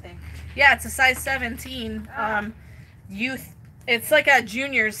questioning everything. Yeah, it's a size 17. Youth. It's like a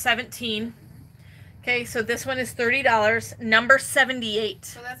junior 17. Okay, so this one is $30. Number 78.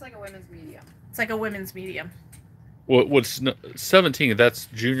 So that's like a women's medium. It's like a women's medium. What's 17? That's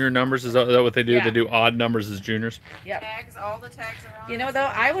junior numbers? Is that what they do? Yeah. They do odd numbers as juniors? Yep. Tags, all the tags are on. You know, it.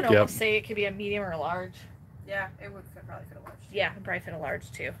 though, I would almost say it could be a medium or a large. Yeah, it would probably fit a large. Yeah, it'd probably fit a large,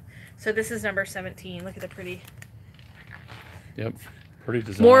 too. So this is number 17. Look at the pretty... Yep. Pretty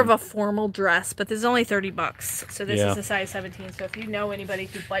design. More of a formal dress, but this is only $30. So this Yeah. is a size 17. So if you know anybody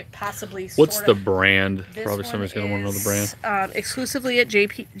who might possibly What's sort the of, brand? this Probably somebody's going to want to know the brand. Exclusively at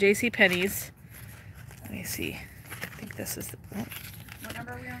JCPenney's. Let me see. I think this is the, What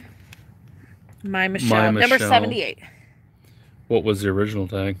number are we on? My Michelle. Number Michelle. 78. What was the original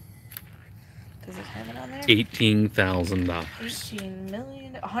tag? Does it have it on there? $18,000.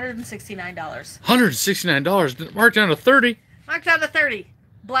 $169. $169. Marked down to 30. Marked down to 30.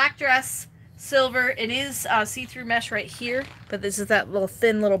 Black dress, silver. It is see-through mesh right here, but this is that little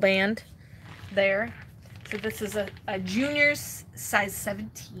thin little band there. So this is a junior's size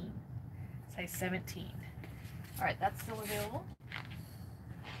 17. Size 17. All right, that's still available.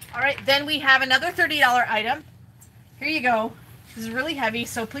 All right, then we have another $30 item. Here you go. This is really heavy,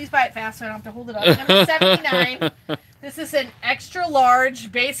 so please buy it fast so I don't have to hold it up. Number 79. This is an extra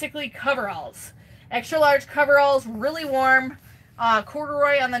large, basically coveralls. Extra large coveralls, really warm.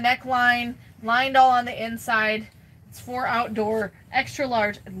 Corduroy on the neckline, lined all on the inside. It's for outdoor. Extra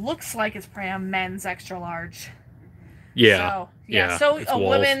large. It looks like it's probably a men's extra large. Yeah. So it's a Walls.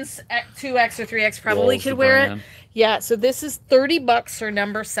 women's 2X or 3X probably Walls could the wear it. brand. Yeah, so this is $30 for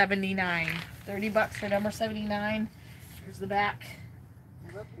number 79. $30 for number 79. Here's the back.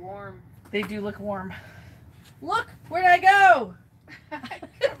 They look warm. They do look warm. Look, where'd I go?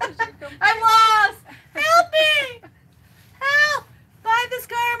 I'm lost. Help me! Help! Buy this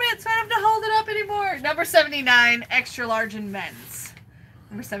garment so I don't have to hold it up anymore. Number 79, extra large in men's.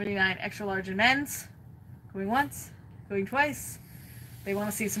 Number 79, extra large in men's. Going once, going twice. They want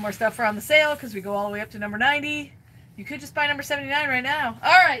to see some more stuff for on the sale because we go all the way up to number 90. You could just buy number 79 right now.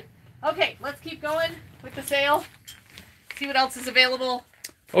 All right. Okay, let's keep going with the sale. See what else is available.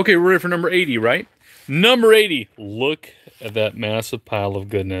 Okay, we're ready for number 80, right? Number 80. Look at that massive pile of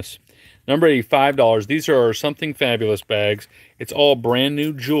goodness. Number 80, $5. These are our Something Fabulous bags. It's all brand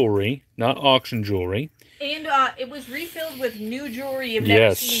new jewelry, not auction jewelry. And it was refilled with new jewelry you've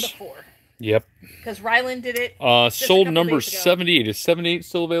never seen before. Yep. Because Ryland did it. Sold number 78. Is 78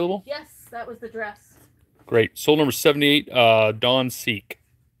 still available? Yes, that was the dress. Great. Sold number 78, Dawn Seek.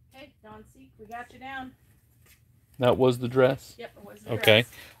 Okay, Dawn Seek, we got you down. That was the dress? Yep, it was the okay.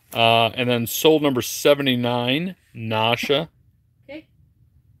 dress. And then sold number 79, Nasha. Okay.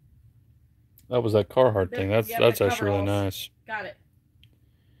 That was that Carhartt thing. That's actually really nice. Got it.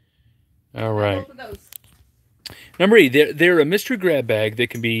 All right. Both of those. Number 8, they're a mystery grab bag. They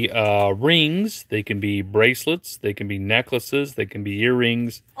can be rings, they can be bracelets, they can be necklaces, they can be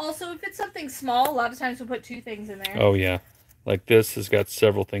earrings. Also, if it's something small, a lot of times we'll put 2 things in there. Oh, yeah. Like this has got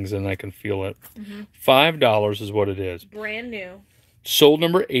several things in it. I can feel it. $5 is what it is. Brand new. Sold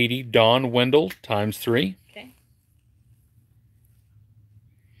number 80, Dawn Wendell, ×3. Okay.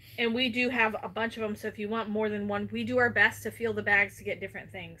 And we do have a bunch of them, so if you want more than one, we do our best to feel the bags to get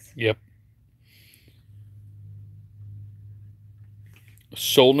different things. Yep.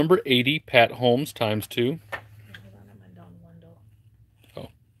 Sold number 80, Pat Holmes, ×2. Okay, hold on, I'm on Dawn Wendell. Oh.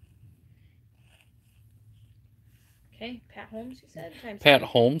 Okay, Pat Holmes, you said? Pat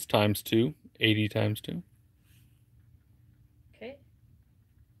Holmes, ×2. 80 ×2. Okay.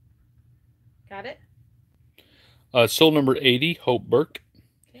 Got it. Sold number 80, Hope Burke.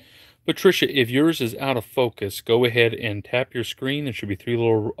 Okay. Patricia, if yours is out of focus, go ahead and tap your screen. There should be 3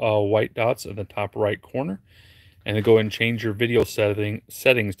 little white dots in the top right corner. And then go ahead and change your video settings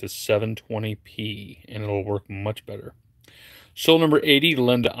to 720p, and it'll work much better. Sold number 80,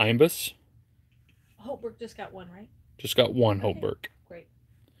 Linda Imbus. Hopeberg just got one, right? Just got one, Okay. Hopeberg. Great.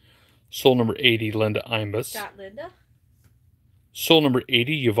 Sold number 80, Linda Imbus. Got Linda. Sold number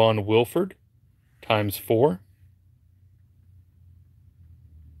 80, Yvonne Wilford, ×4.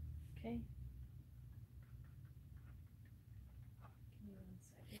 Okay. Give me 1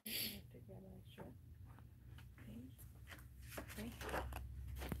 second. I have to grab an extra.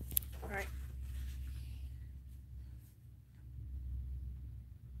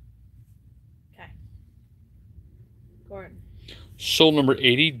 Gordon. Sold number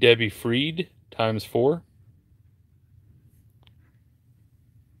 80, Debbie Freed, times 4.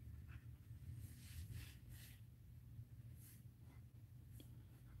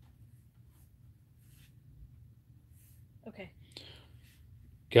 Okay.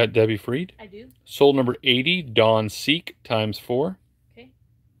 Got Debbie Freed? I do. Sold number 80, Dawn Seek, times 4. Okay.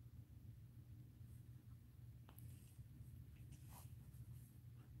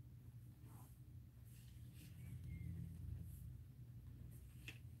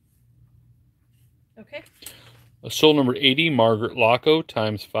 Okay. Sold number 80, Margaret Locko,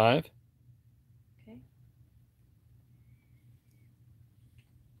 times 5. Okay.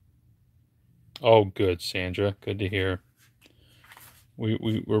 Oh, good, Sandra. Good to hear.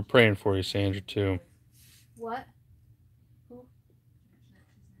 We're praying for you, Sandra, too. What? Who?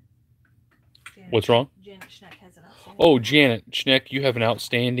 What's wrong? Janet Schneck has an outstanding. Oh, Janet Schneck, you have an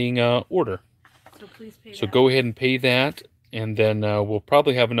outstanding order. So please pay So that. go ahead and pay that, and then we'll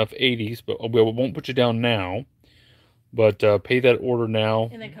probably have enough 80s, but we won't put you down now. But pay that order now,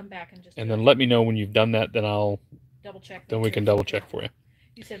 And then come back and just. and then let me know when you've done that. Then I'll double check. Then we can double check for you.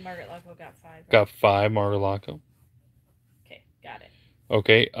 You said Margaret Locko got 5. Right? Got 5, Margaret Locko. Okay, got it.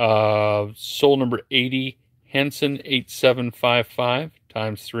 Okay, sold number 80, Henson 8755,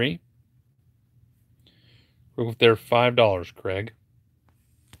 times 3. We're with there $5, Craig.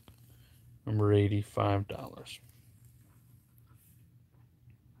 Number 80, $5.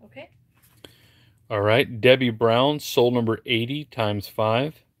 Okay. All right, Debbie Brown, sold number 80, times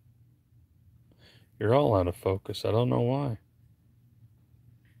 5. You're all out of focus. I don't know why.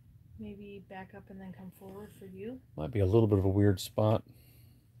 Maybe back up and then come forward for you. Might be a little bit of a weird spot.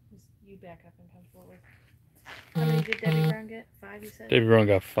 You back up and come forward. How many did Debbie Brown get? 5, you said? Debbie Brown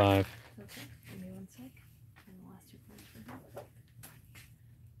got 5. Okay, give me 1 sec. And the last 2 points for her.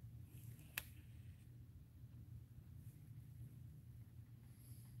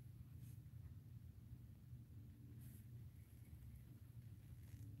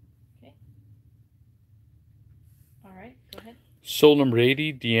 Okay. All right, go ahead. Sold number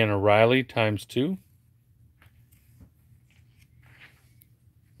 80, Deanna Riley, times 2.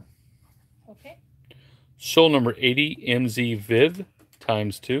 Okay. Sold number 80, MZ Viv,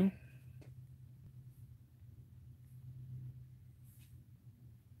 times 2.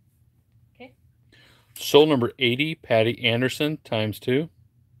 Okay. Sold number 80, Patty Anderson, times 2.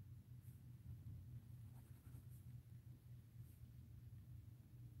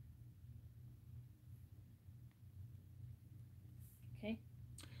 Okay.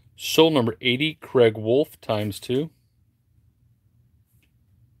 Sold number 80, Craig Wolf, times 2.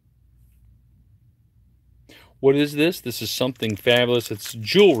 What is this? This is something fabulous. It's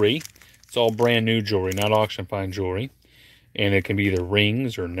jewelry. It's all brand new jewelry, not auction fine jewelry. And it can be either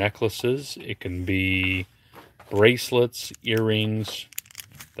rings or necklaces. It can be bracelets, earrings,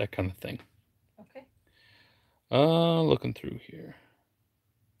 that kind of thing. Okay. Looking through here.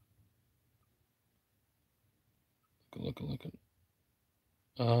 Looking.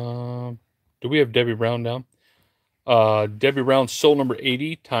 Do we have Debbie Brown down? Debbie Brown, sold number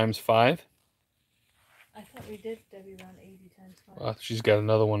 80, times 5. I thought we did Debbie Brown 80 times 5. She's got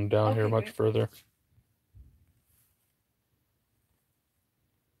another one down here much great. further.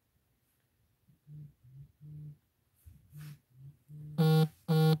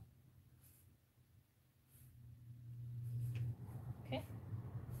 Okay.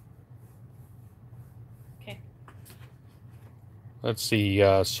 Okay. Let's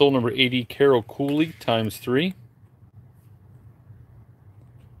see. Sold number 80, Carol Cooley, times 3.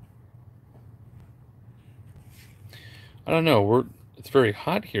 I don't know. It's very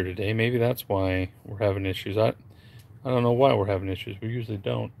hot here today. Maybe that's why we're having issues. I don't know why we're having issues. We usually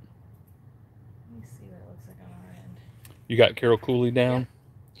don't. Let me see what it looks like on our end. You got Carol Cooley down?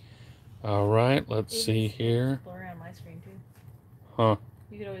 Yep. All right. Let's see here. It's blurry on my screen too. Huh.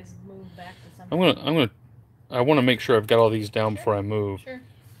 You could always move back to something. I want to make sure I've got all these down before I move. Sure.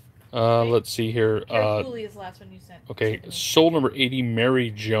 Let's see here. Carol Cooley is the last one you sent. Okay. Sold number 80, Mary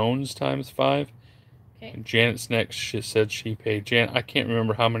Jones, times 5. Okay. And Janet's next. She said she paid. Janet, I can't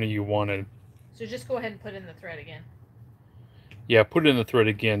remember how many you wanted. So just go ahead and put in the thread again. Yeah, put it in the thread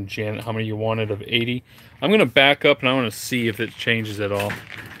again, Janet, how many you wanted of 80. I'm going to back up and I want to see if it changes at all.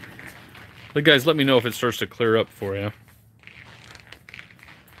 But guys, let me know if it starts to clear up for you.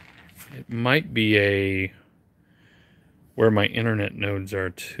 It might be where my internet nodes are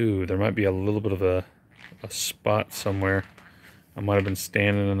too. There might be a little bit of a spot somewhere. I might have been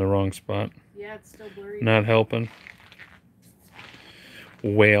standing in the wrong spot. Yeah, it's still blurry. Not helping.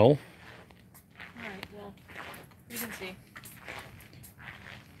 Whale. Alright, well, you can see.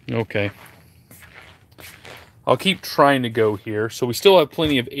 Okay. I'll keep trying to go here. So we still have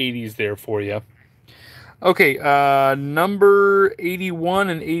plenty of 80s there for you. Okay, number 81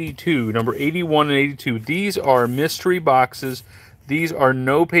 and 82. Number 81 and 82. These are mystery boxes. These are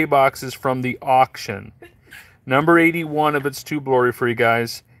no-pay boxes from the auction. Number 81, if it's too blurry for you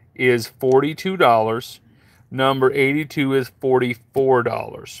guys, is $42. Number 82 is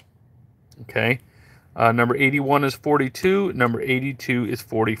 $44. Okay. Number 81 is 42. Number 82 is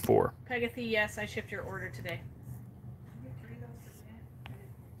 44. Pegathy, yes, I shipped your order today.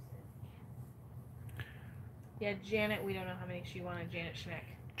 Yeah, Janet, we don't know how many she wanted. Janet Schneck.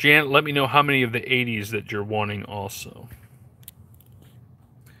 Janet, let me know how many of the 80s that you're wanting also.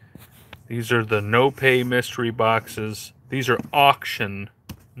 These are the no-pay mystery boxes. These are auction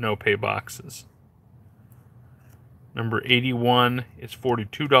no-pay boxes. Number 81 is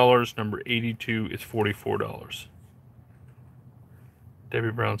 $42. Number 82 is $44.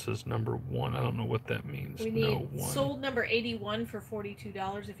 Debbie Brown says number 1. I don't know what that means. We need sold number 81 for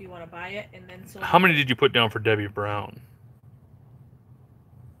 $42 if you want to buy it, and then sold. How many did you put down for Debbie Brown?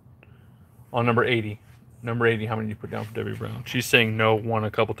 On number 80. Number 80, how many did you put down for Debbie Brown? She's saying no 1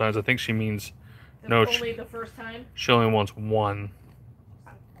 a couple times. I think she means no. Only the first time? She only wants 1.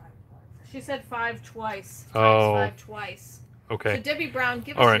 She said 5 twice. Oh. 5 twice. Okay. So Debbie Brown,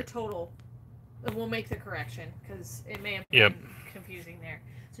 give us your total. And we'll make the correction because it may have been confusing there.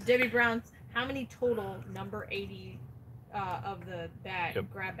 So Debbie Brown, how many total number 80 of the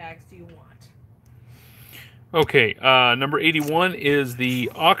grab bags do you want? Okay. Number 81 is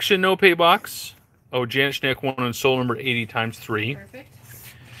the auction no-pay box. Oh, Janet Schneck won and sold number 80 times 3. Perfect.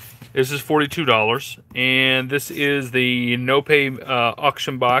 This is $42. And this is the no-pay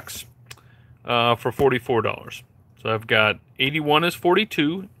auction box for $44. So I've got 81 is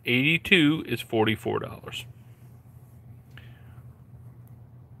 42, 82 is $44.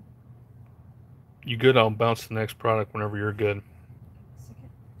 You good? I'll bounce to the next product whenever you're good.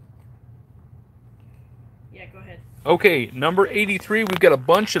 Yeah, go ahead. Okay, number 83, we've got a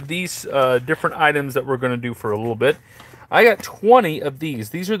bunch of these different items that we're going to do for a little bit. I got 20 of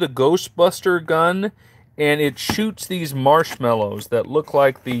these. These are the Ghostbuster gun, and it shoots these marshmallows that look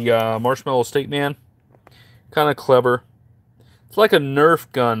like the Marshmallow State Man. Kind of clever. It's like a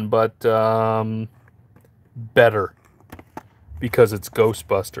Nerf gun, but better because it's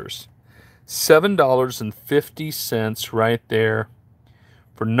Ghostbusters. $7.50 right there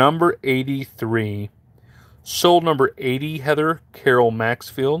for number 83. Sold number 80, Heather Carol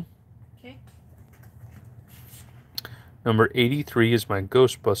Maxfield. Okay. Number 83 is my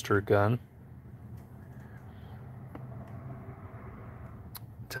Ghostbuster gun.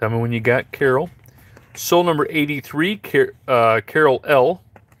 Tell me when you got Carol. Sold number 83, Carol L.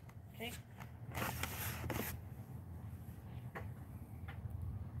 Okay.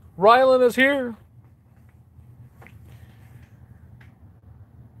 Rylan is here.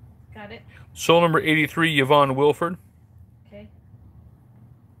 Got it. Sold number 83, Yvonne Wilford. Okay.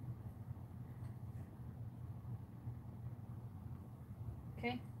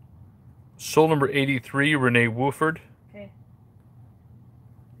 Okay. Sold number 83, Renee Wooford. Okay.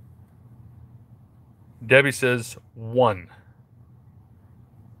 Debbie says 1.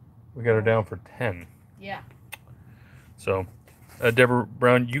 We got her down for 10. Yeah. So, Deborah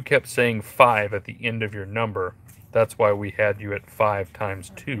Brown, you kept saying 5 at the end of your number. That's why we had you at 5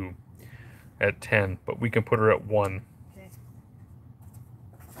 times 2 at 10. But we can put her at 1. Okay.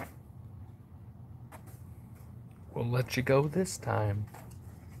 We'll let you go this time.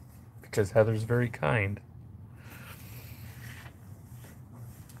 Because Heather's very kind.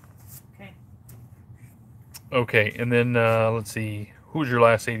 Okay. Okay, and then let's see. Who's your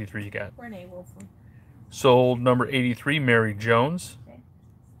last 83 you got? Renee Wilson. Sold number 83, Mary Jones.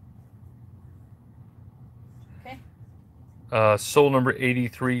 Okay. Okay. Sold number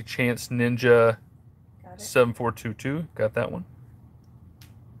 83, Chance Ninja Got it. 7422. Got that one.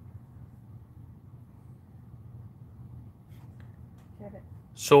 Got it.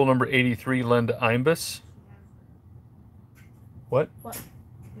 Sold number 83, Linda Imbus. What? What?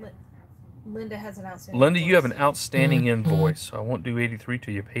 Linda has an outstanding Linda, you have an invoice. outstanding invoice. So I won't do 83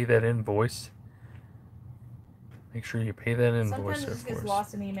 till you pay that invoice. Make sure you pay that invoice Sometimes it there just for gets us.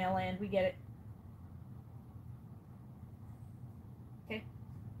 lost in email land. We get it.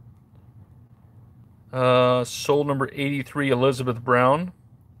 Okay. Sold number 83, Elizabeth Brown,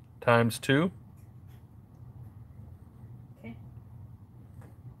 times 2. Okay.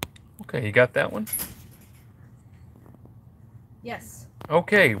 Okay, you got that one? Yes.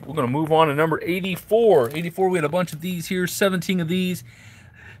 Okay, we're going to move on to number 84. 84, we had a bunch of these here, 17 of these.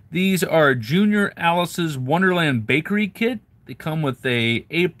 These are Junior Alice's Wonderland Bakery Kit. They come with a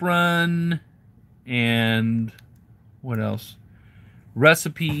apron, And what else?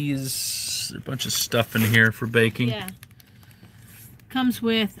 Recipes. There's a bunch of stuff in here for baking. Yeah. Comes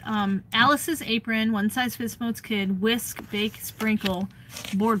with Alice's Apron, One Size Fits Most Kid, Whisk, Bake, Sprinkle,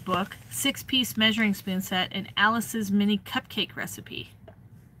 board book, 6-piece measuring spoon set, and Alice's mini cupcake recipe.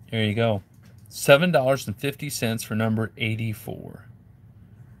 There you go. $7.50 for number 84.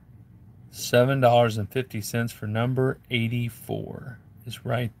 $7.50 for number 84 is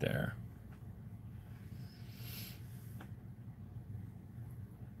right there.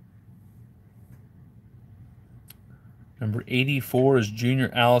 Number 84 is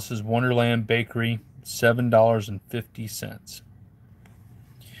Junior Alice's Wonderland Bakery, $7.50.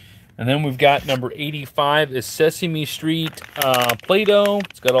 And then we've got number 85 is Sesame Street Play-Doh.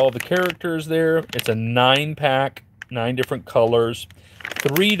 It's got all the characters there. It's a 9-pack, 9 different colors.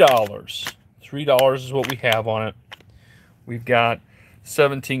 $3. $3 is what we have on it. We've got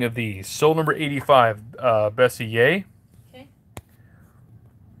 17 of these. Sold number 85, Bessie Yay. Okay.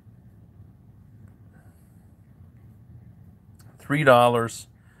 $3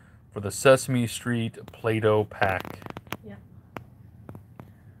 for the Sesame Street Play-Doh pack. Yeah.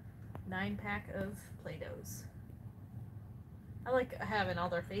 9-pack of Play-Dohs. I like having all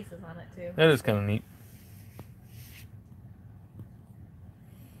their faces on it too. That is kind of neat.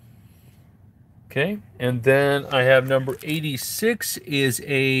 Okay, and then I have number 86 is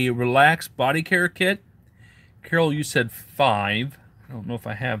a relaxed body care kit. Carol, you said 5. I don't know if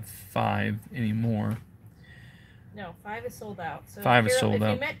I have 5 anymore. No, 5 is sold out. So 5 is sold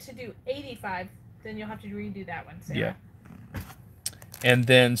out. If you meant to do 85, then you'll have to redo that one, Sarah. Yeah. And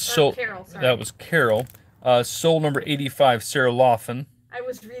then Carol, sorry. that was Carol. Sold number 85, Sarah Laughlin. I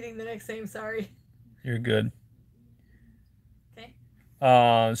was reading the next name, sorry. You're good. Okay.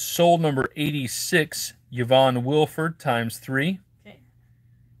 Sold number 86, Yvonne Wilford times 3. Okay.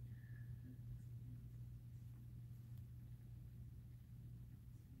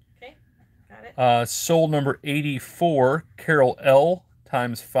 Okay, got it. Sold number 84, Carol L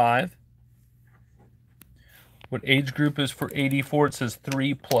times 5. What age group is for 84? It says 3+.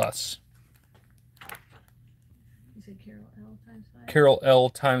 You said Carol L times 5? Carol L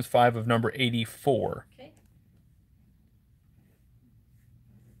times 5 of number 84. Okay.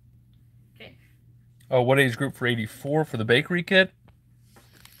 Okay. Oh, what age group for 84 for the bakery kit?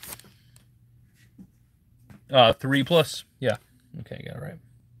 3+. Yeah. Okay, got it right.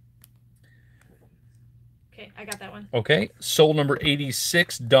 Okay, I got that one. Okay. Sold number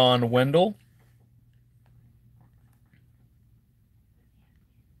 86, Dawn Wendell.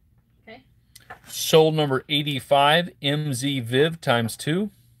 Okay. Sold number 85, MZ Viv times 2.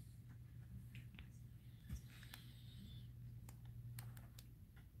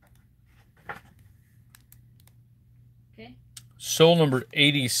 Okay. Sold number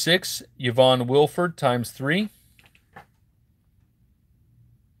 86, Yvonne Wilford times 3.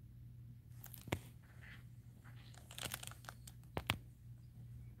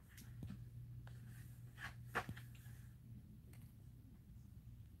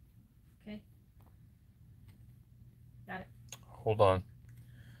 Okay. Got it. Hold on.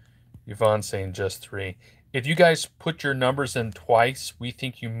 Yvonne's saying just 3. If you guys put your numbers in twice, we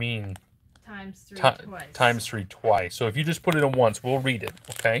think you mean Times 3 twice. times 3 twice. So if you just put it in once, we'll read it,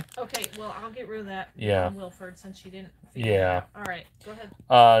 okay? Okay, well, I'll get rid of that. Yeah. From Wilford, since she didn't figure Yeah. it out. All right, go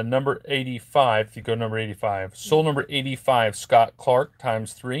ahead. Number 85, if you go number 85. Sold number 85, Scott Clark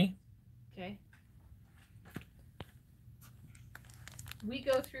times 3. Okay. We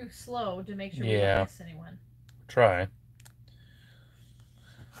go through slow to make sure we Yeah. don't miss anyone. Try.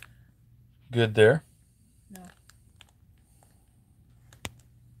 Good there. No.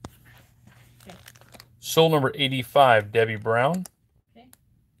 Okay. Sold number 85, Debbie Brown. Okay.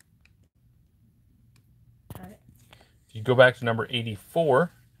 Got it. If you go back to number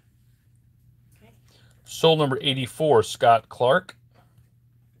 84. Okay. Sold number 84, Scott Clark.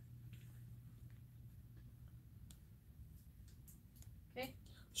 Okay.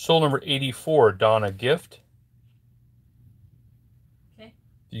 Sold number 84, Donna Gift. Okay.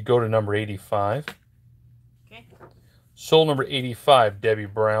 You go to number 85. Okay. Sold number 85, Debbie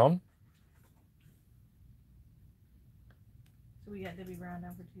Brown. So we got Debbie Brown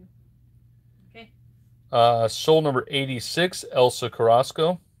number 2. Okay. Sold number 86, Elsa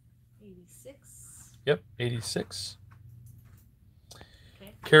Carrasco. 86. Yep, 86.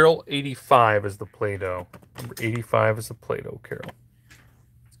 Okay. Carol, 85 is the Play-Doh. Number 85 is the Play-Doh, Carol.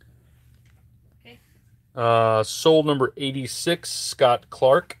 Okay. Sold number 86, Scott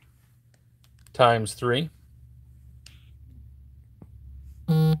Clark, times 3.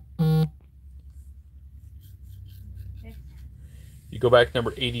 Okay. You go back to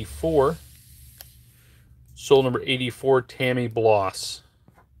number 84. Sold number 84, Tammy Bloss.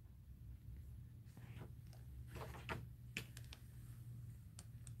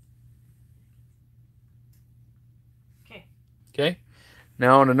 Okay. Okay.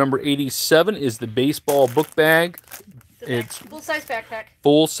 Now on to number 87 is the baseball book bag. It's full-size backpack.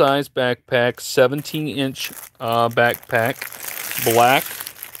 Full-size backpack, 17-inch backpack, black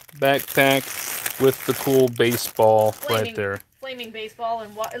backpack with the cool baseball right there. Flaming baseball,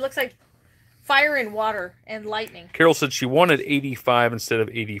 and it looks like fire and water and lightning. Carol said she wanted 85 instead of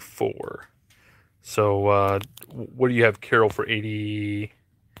 84. So what do you have, Carol, for 80?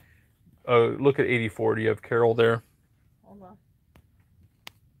 Look at 84. Do you have Carol there? Hold on.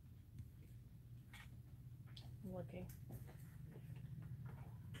 I'm looking.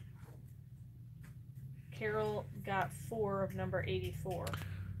 Carol got 4 of number 84.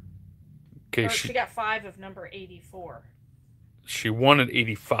 Okay, she got 5 of number 84. She wanted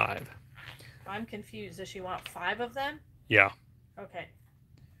 85. I'm confused. Does she want 5 of them? Yeah. Okay.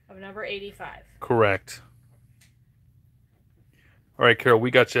 Of number 85. Correct. All right, Carol,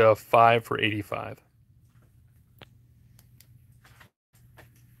 we got you a 5 for 85.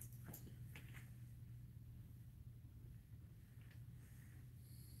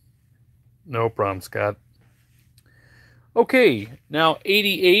 No problem, Scott. Okay, now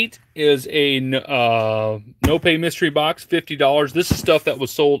 88 is a no pay mystery box, $50. This is stuff that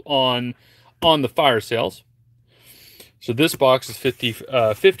was sold on the fire sales. So this box is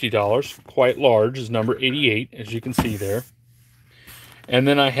 $50, quite large, is number 88, as you can see there. And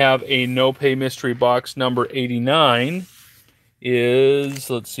then I have a no pay mystery box number 89 is,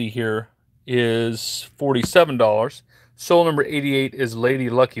 let's see here, is $47. Sold number 88 is Lady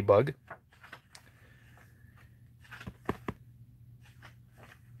Lucky Bug.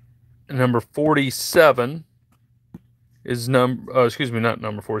 Number 47 is excuse me, not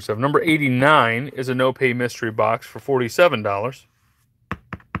number 47. Number 89 is a no pay mystery box for $47.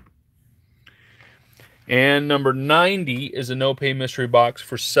 And number 90 is a no pay mystery box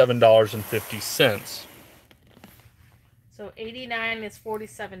for $7.50. So 89 is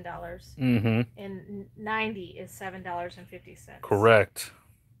 $47. Mm-hmm. And 90 is $7.50. Correct.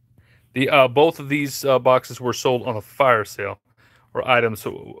 The both of these boxes were sold on a fire sale, or items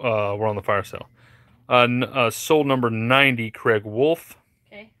were on the fire sale. Sold number 90, Craig Wolf.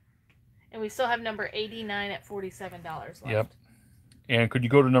 Okay. And we still have number 89 at $47 left. Yep. And could you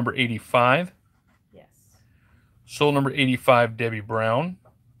go to number 85? Yes. Sold number 85, Debbie Brown.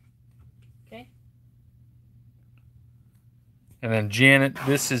 Okay. And then Janet,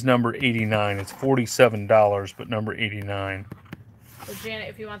 this is number 89. It's $47, but number 89. So Janet,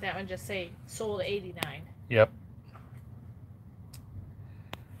 if you want that one, just say sold 89. Yep.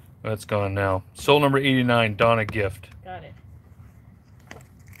 That's gone now. Sold number 89, Donna Gift. Got it.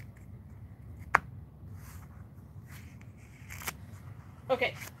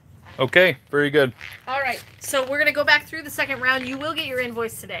 Okay. Okay, very good. All right, so we're going to go back through the second round. You will get your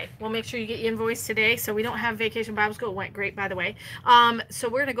invoice today. We'll make sure you get your invoice today, so we don't have Vacation Bible School. It went great, by the way. So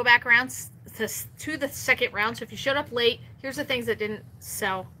we're going to go back around to the second round. So if you showed up late, here's the things that didn't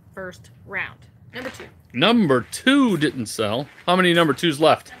sell first round. Number 2. Number 2 didn't sell. How many number 2s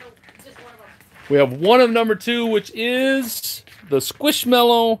left? Just one of them. We have one of number 2, which is the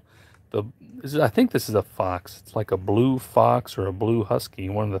Squishmallow. I think this is a fox. It's like a blue fox or a blue husky.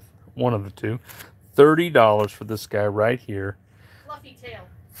 One of the two. $30 for this guy right here. Fluffy tail.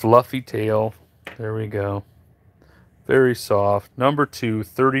 Fluffy tail. There we go. Very soft. Number 2,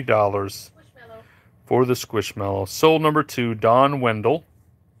 $30 Squishmallow. for the Squishmallow. Sold number 2, Don Wendell.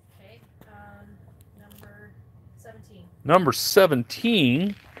 Okay. Number 17. Number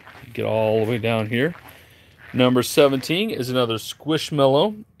 17. Get all the way down here. Number 17 is another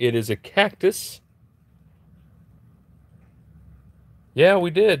Squishmallow. It is a cactus. Yeah, we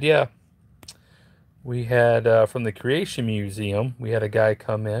did, yeah. We had, from the Creation Museum, we had a guy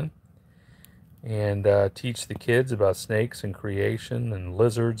come in and teach the kids about snakes and creation and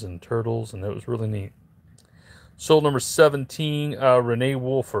lizards and turtles, and it was really neat. Sold number 17, Renee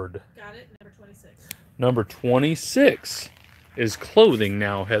Wolford. Got it. Number 26. Number 26 is clothing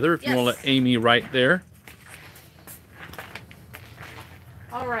now, Heather, if you want to let Amy right there.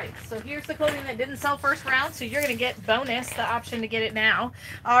 All right, so here's the clothing that didn't sell first round, so you're going to get bonus, the option to get it now.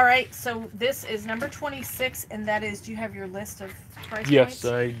 All right, so this is number 26, and that is, do you have your list of price points? Yes,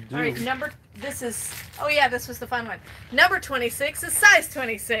 I do. All right, this is, oh yeah, this was the fun one. Number 26 is size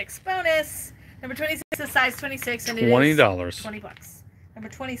 26, bonus. Number 26 is size 26, and it is $20. 20 bucks. Number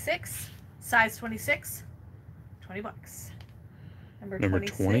 26, size 26, 20 bucks. Number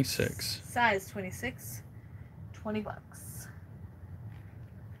 26, size 26, 20 bucks.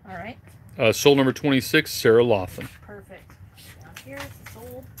 All right. Sold number 26, Sarah Laughlin. Perfect. Down here, it's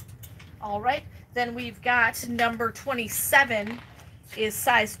sold. All right. Then we've got number 27 is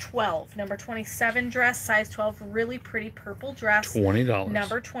size 12. Number 27 dress, size 12, really pretty purple dress. $20.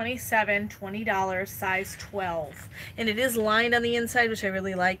 Number 27, $20, size 12. And it is lined on the inside, which I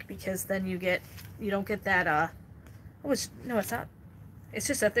really like because then you don't get that, no, it's not. It's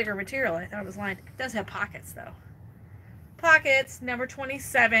just a thicker material. I thought it was lined. It does have pockets, though. Pockets, number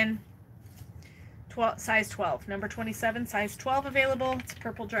 27, size 12. Number 27, size 12 available. It's a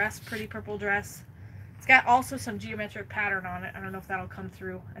purple dress, pretty purple dress. It's got also some geometric pattern on it. I don't know if that'll come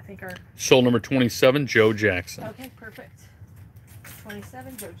through. I think our... Sold number 27, Joe Jackson. Okay, perfect.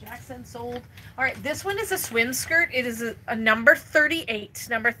 27, Joe Jackson, sold. All right, this one is a swim skirt. It is a number 38.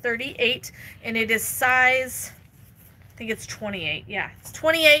 Number 38, and it is size... I think it's 28. Yeah, it's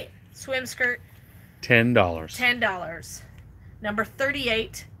 28, swim skirt. $10. $10. Number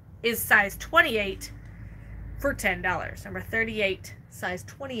 38 is size 28 for $10. Number 38, size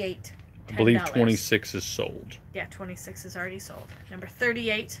 28, $10. I believe 26 is sold. Yeah, 26 is already sold. Number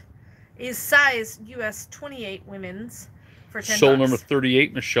 38 is size US 28 women's for $10. Sold number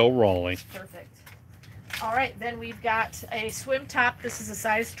 38, Michelle Raleigh. Perfect. All right, then we've got a swim top. This is a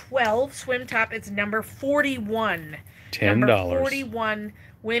size 12 swim top. It's number 41. $10. Number 41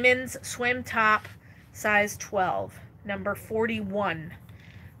 women's swim top, size 12. Number 41.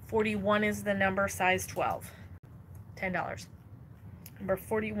 41 is the number, size 12. $10. Number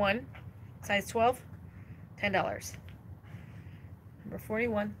 41, size 12, $10. Number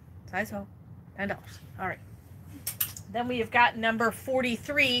 41, size 12, $10. All right. Then we have got number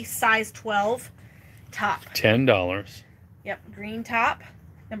 43, size 12, top. $10. Yep, green top.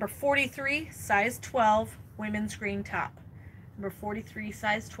 Number 43, size 12, women's green top. Number 43,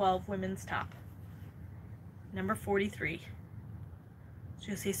 size 12, women's top. Number 43. So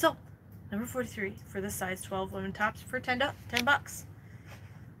you'll see sold. Number 43 for the size 12 women tops for $10.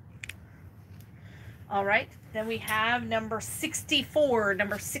 All right. Then we have number 64.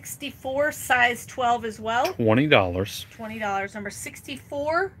 Number 64, size 12 as well. $20. $20. Number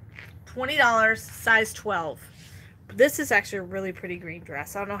 64, $20, size 12. This is actually a really pretty green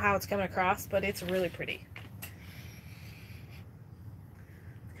dress. I don't know how it's coming across, but it's really pretty.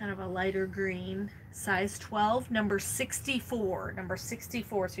 Kind of a lighter green, size 12, number 64. Number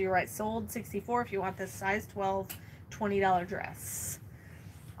 64. So you're right, sold 64 if you want this size 12, $20 dress.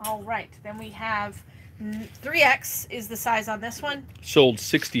 All right, then we have 3X is the size on this one. Sold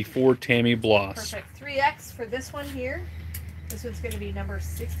 64, Tammy Bloss. Perfect. 3X for this one here. This one's going to be number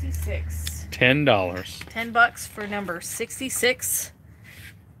 66. $10. $10 for number 66.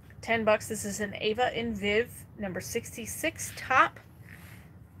 $10. This is an Ava and Viv, number 66 top.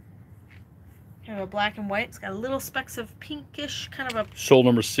 Kind of a black and white. It's got a little specks of pinkish, kind of a... Sold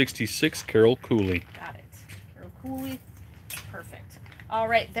number 66, Carol Cooley. Got it. Carol Cooley. Perfect. All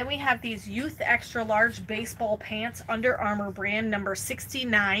right, then we have these Youth Extra Large Baseball Pants, Under Armour brand, number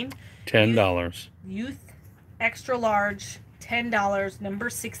 69. $10. Youth Extra Large, $10, number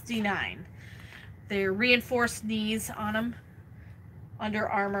 69. They're reinforced knees on them. Under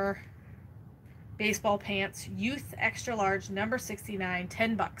Armour baseball pants, Youth Extra Large, number 69,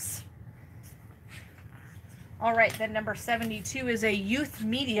 $10. All right, then number 72 is a Youth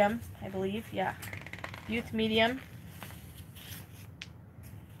Medium, I believe. Yeah, Youth Medium.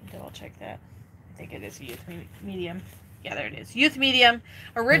 Double check that. I think it is a Youth Medium. Yeah, there it is. Youth Medium,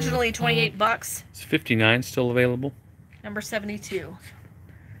 originally $28. Is 59 still available? Number 72.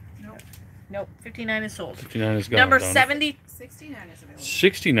 Nope, 59 is sold. 59 is gone. Number Donna. 69 is available.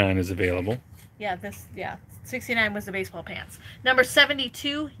 69 is available. Yeah, 69 was the baseball pants. Number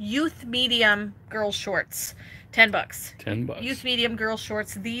 72, Youth Medium Girls Shorts, $10. $10. Youth Medium Girls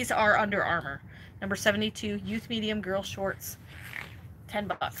Shorts. These are Under Armour. Number 72, Youth Medium Girls Shorts,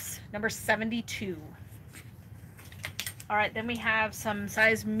 $10. Number 72. All right, then we have some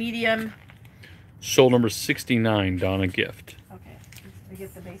size medium. Sold number 69, Donna Gift. Okay, we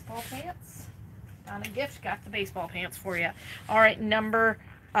get the baseball pants. Donna Gift got the baseball pants for you. All right, number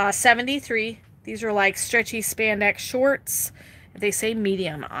 73. These are like stretchy spandex shorts. They say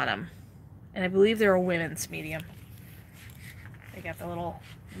medium on them. And I believe they're a women's medium. They got the little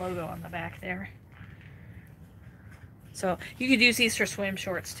logo on the back there. So you could use these for swim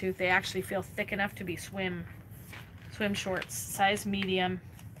shorts too. They actually feel thick enough to be swim shorts. Size medium,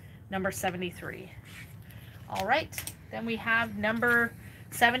 number 73. All right, then we have number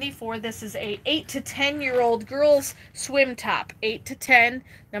 74. This is a 8 to 10-year-old girls swim top. 8 to 10,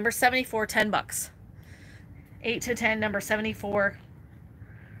 number 74, $10. 8 to 10, number 74,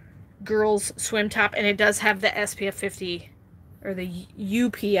 girls swim top, and it does have the SPF 50 or the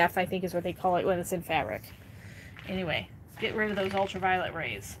UPF, I think is what they call it when it's in fabric. Anyway, get rid of those ultraviolet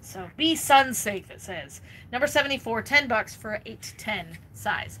rays. So be sun safe, it says. Number 74, $10 for an 8 to 10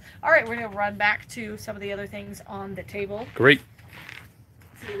 size. All right, we're going to run back to some of the other things on the table. Great.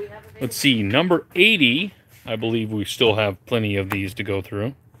 See, let's see, number 80. I believe we still have plenty of these to go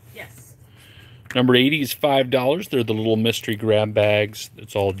through. Yes. Number 80 is $5. They're the little mystery grab bags.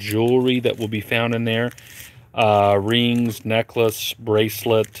 It's all jewelry that will be found in there. Rings, necklace,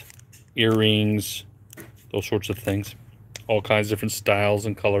 bracelet, earrings, those sorts of things. All kinds of different styles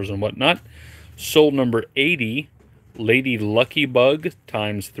and colors and whatnot. Sold number 80, Lady Lucky Bug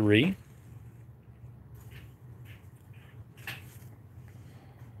times 3.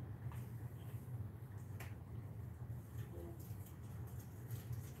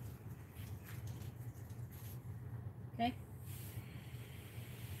 Okay.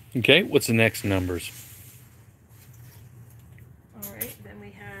 Okay, what's the next numbers? All right, then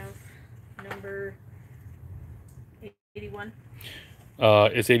we have number 81.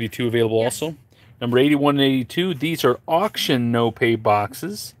 Is 82 available Yes. also? Number 81 and 82, these are auction no-pay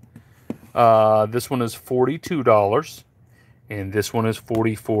boxes. This one is $42, and this one is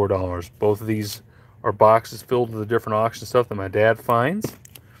 $44. Both of these are boxes filled with the different auction stuff that my dad finds.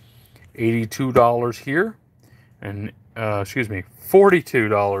 $82 here, and excuse me,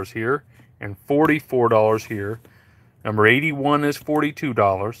 $42 here, and $44 here. Number 81 is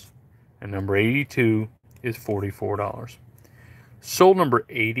 $42, and number 82 is $44. Sold number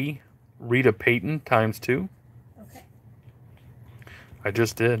 80, Rita Payton times 2. Okay. I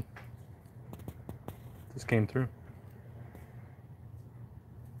just did. This came through.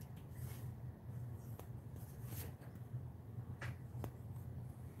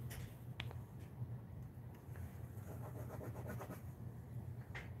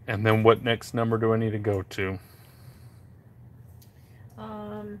 And then what next number do I need to go to?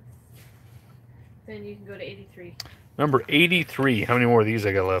 Then you can go to 83. Number 83. How many more of these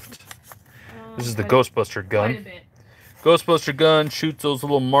I got left? This is the Quite Ghostbuster gun. a bit. Ghostbuster gun shoots those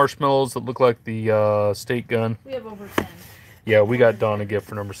little marshmallows that look like the state gun. We have over 10. Yeah, we got Dawn a gift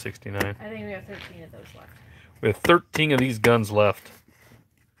for number 69. I think we have 13 of those left. We have 13 of these guns left.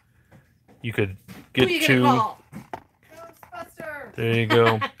 You could get Who you 2. gonna call? Ghostbuster! There you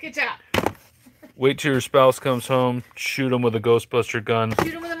go. Good job. Wait till your spouse comes home. Shoot them with a Ghostbuster gun.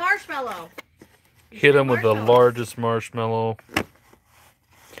 Shoot him with a marshmallow. Hit them with the Marshmallows. largest marshmallow.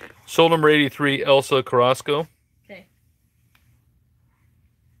 Sold number 83, Elsa Carrasco. Okay.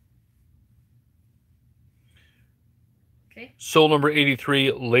 Okay. Sold number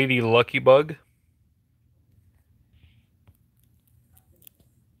 83, Lady Lucky Bug.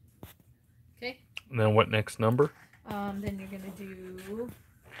 Okay. And then what next number? Then you're gonna do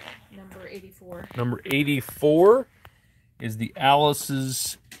number 84. Number 84 is the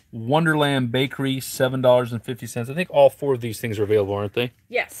Alice's Wonderland Bakery, $7.50. I think all 4 of these things are available, aren't they?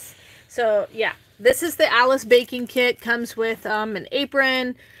 Yes. So yeah, this is the Alice baking kit. Comes with an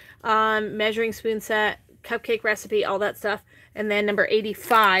apron, measuring spoon set, cupcake recipe, all that stuff. And then number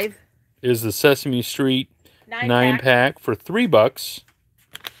 85 is the Sesame Street 9 9-pack for $3.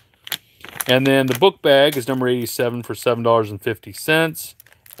 And then the book bag is number 87 for $7.50.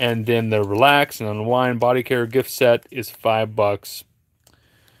 And then the Relax and Unwind Body Care gift set is $5.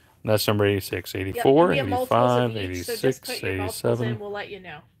 And that's number 86, 84, Yep, we have multiples of 85, each, so 86, just put your multiples 87. in, we'll let you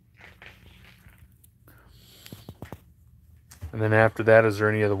know. And then after that, is there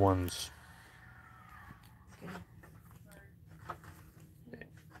any other ones?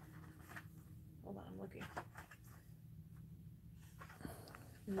 Hold on, I'm looking.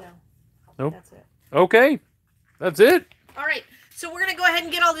 No. Nope. That's it. Okay. That's it. All right. So we're going to go ahead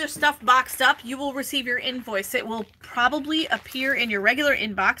and get all your stuff boxed up. You will receive your invoice. It will probably appear in your regular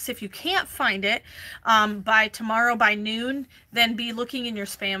inbox. If you can't find it by tomorrow by noon, then be looking in your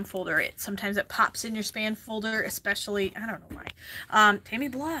spam folder. Sometimes it pops in your spam folder, especially, I don't know why. Tammy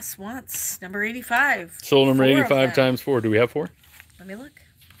Bloss wants number 85. Sold number 4 of 85 them. times 4. Do we have 4? Let me look.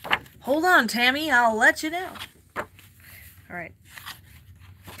 Hold on, Tammy. I'll let you know. All right.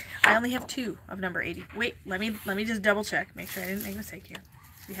 I only have 2 of number 80. Wait, let me just double check. Make sure I didn't make a mistake here.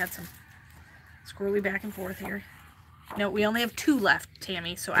 We had some squirrely back and forth here. No, we only have 2 left,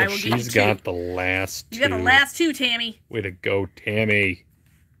 Tammy. So I will get you 2. She's got the last 2. You got the last 2, Tammy. Way to go, Tammy.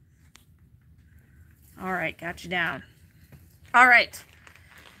 All right, got you down. All right.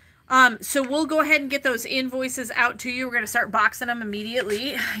 So we'll go ahead and get those invoices out to you. We're going to start boxing them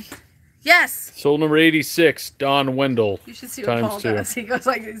immediately. Yes. Sold number 86, Don Wendell. You should see what Paul times 2. does. He goes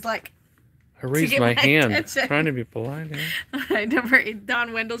like, he's like, I raised get my my hand. attention. Trying to be polite here. all right, number 8,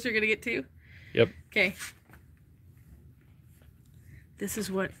 Don Wendell's you're going to get 2. Yep. Okay. this is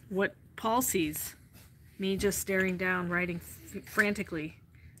what Paul sees. Me just staring down, writing frantically.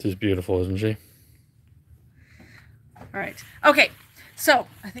 She's beautiful, isn't she? All right. Okay. So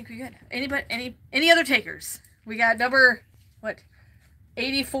I think we're good. Any other takers? We got number, what,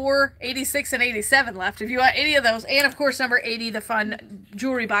 84, 86, and 87 left. If you want any of those, and of course number 80, the fun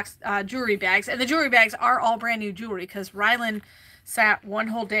jewelry bags. And the jewelry bags are all brand new jewelry because Rylan sat one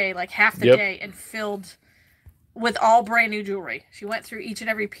whole day, like half the day, and filled with all brand new jewelry. She went through each and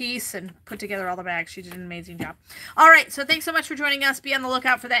every piece and put together all the bags. She did an amazing job. All right, so thanks so much for joining us. Be on the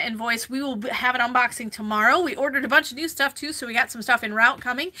lookout for that invoice. We will have an unboxing tomorrow. We ordered a bunch of new stuff too, so we got some stuff en route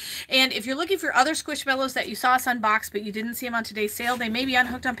coming. And if you're looking for other Squishmallows that you saw us unbox but you didn't see them on today's sale, they may be on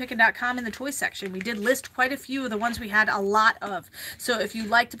hookedonpickin.com in the toy section. We did list quite a few of the ones we had a lot of. So if you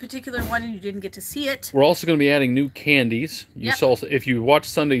liked a particular one and you didn't get to see it, we're also going to be adding new candies. You saw, if you watched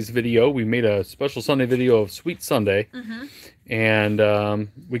Sunday's video, we made a special Sunday video of Sweet Sunday. And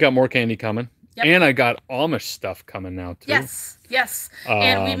we got more candy coming. And I got Amish stuff coming now too. Yes.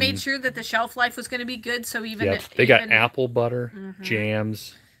 And we made sure that the shelf life was going to be good. So even they got apple butter,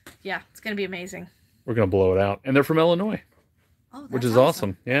 jams. Yeah, it's going to be amazing. We're going to blow it out. And they're from Illinois. Oh, that's which is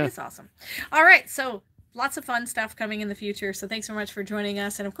awesome. Yeah. It's awesome. All right. So lots of fun stuff coming in the future. So thanks so much for joining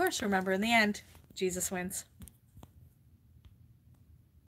us. And of course, remember, in the end, Jesus wins.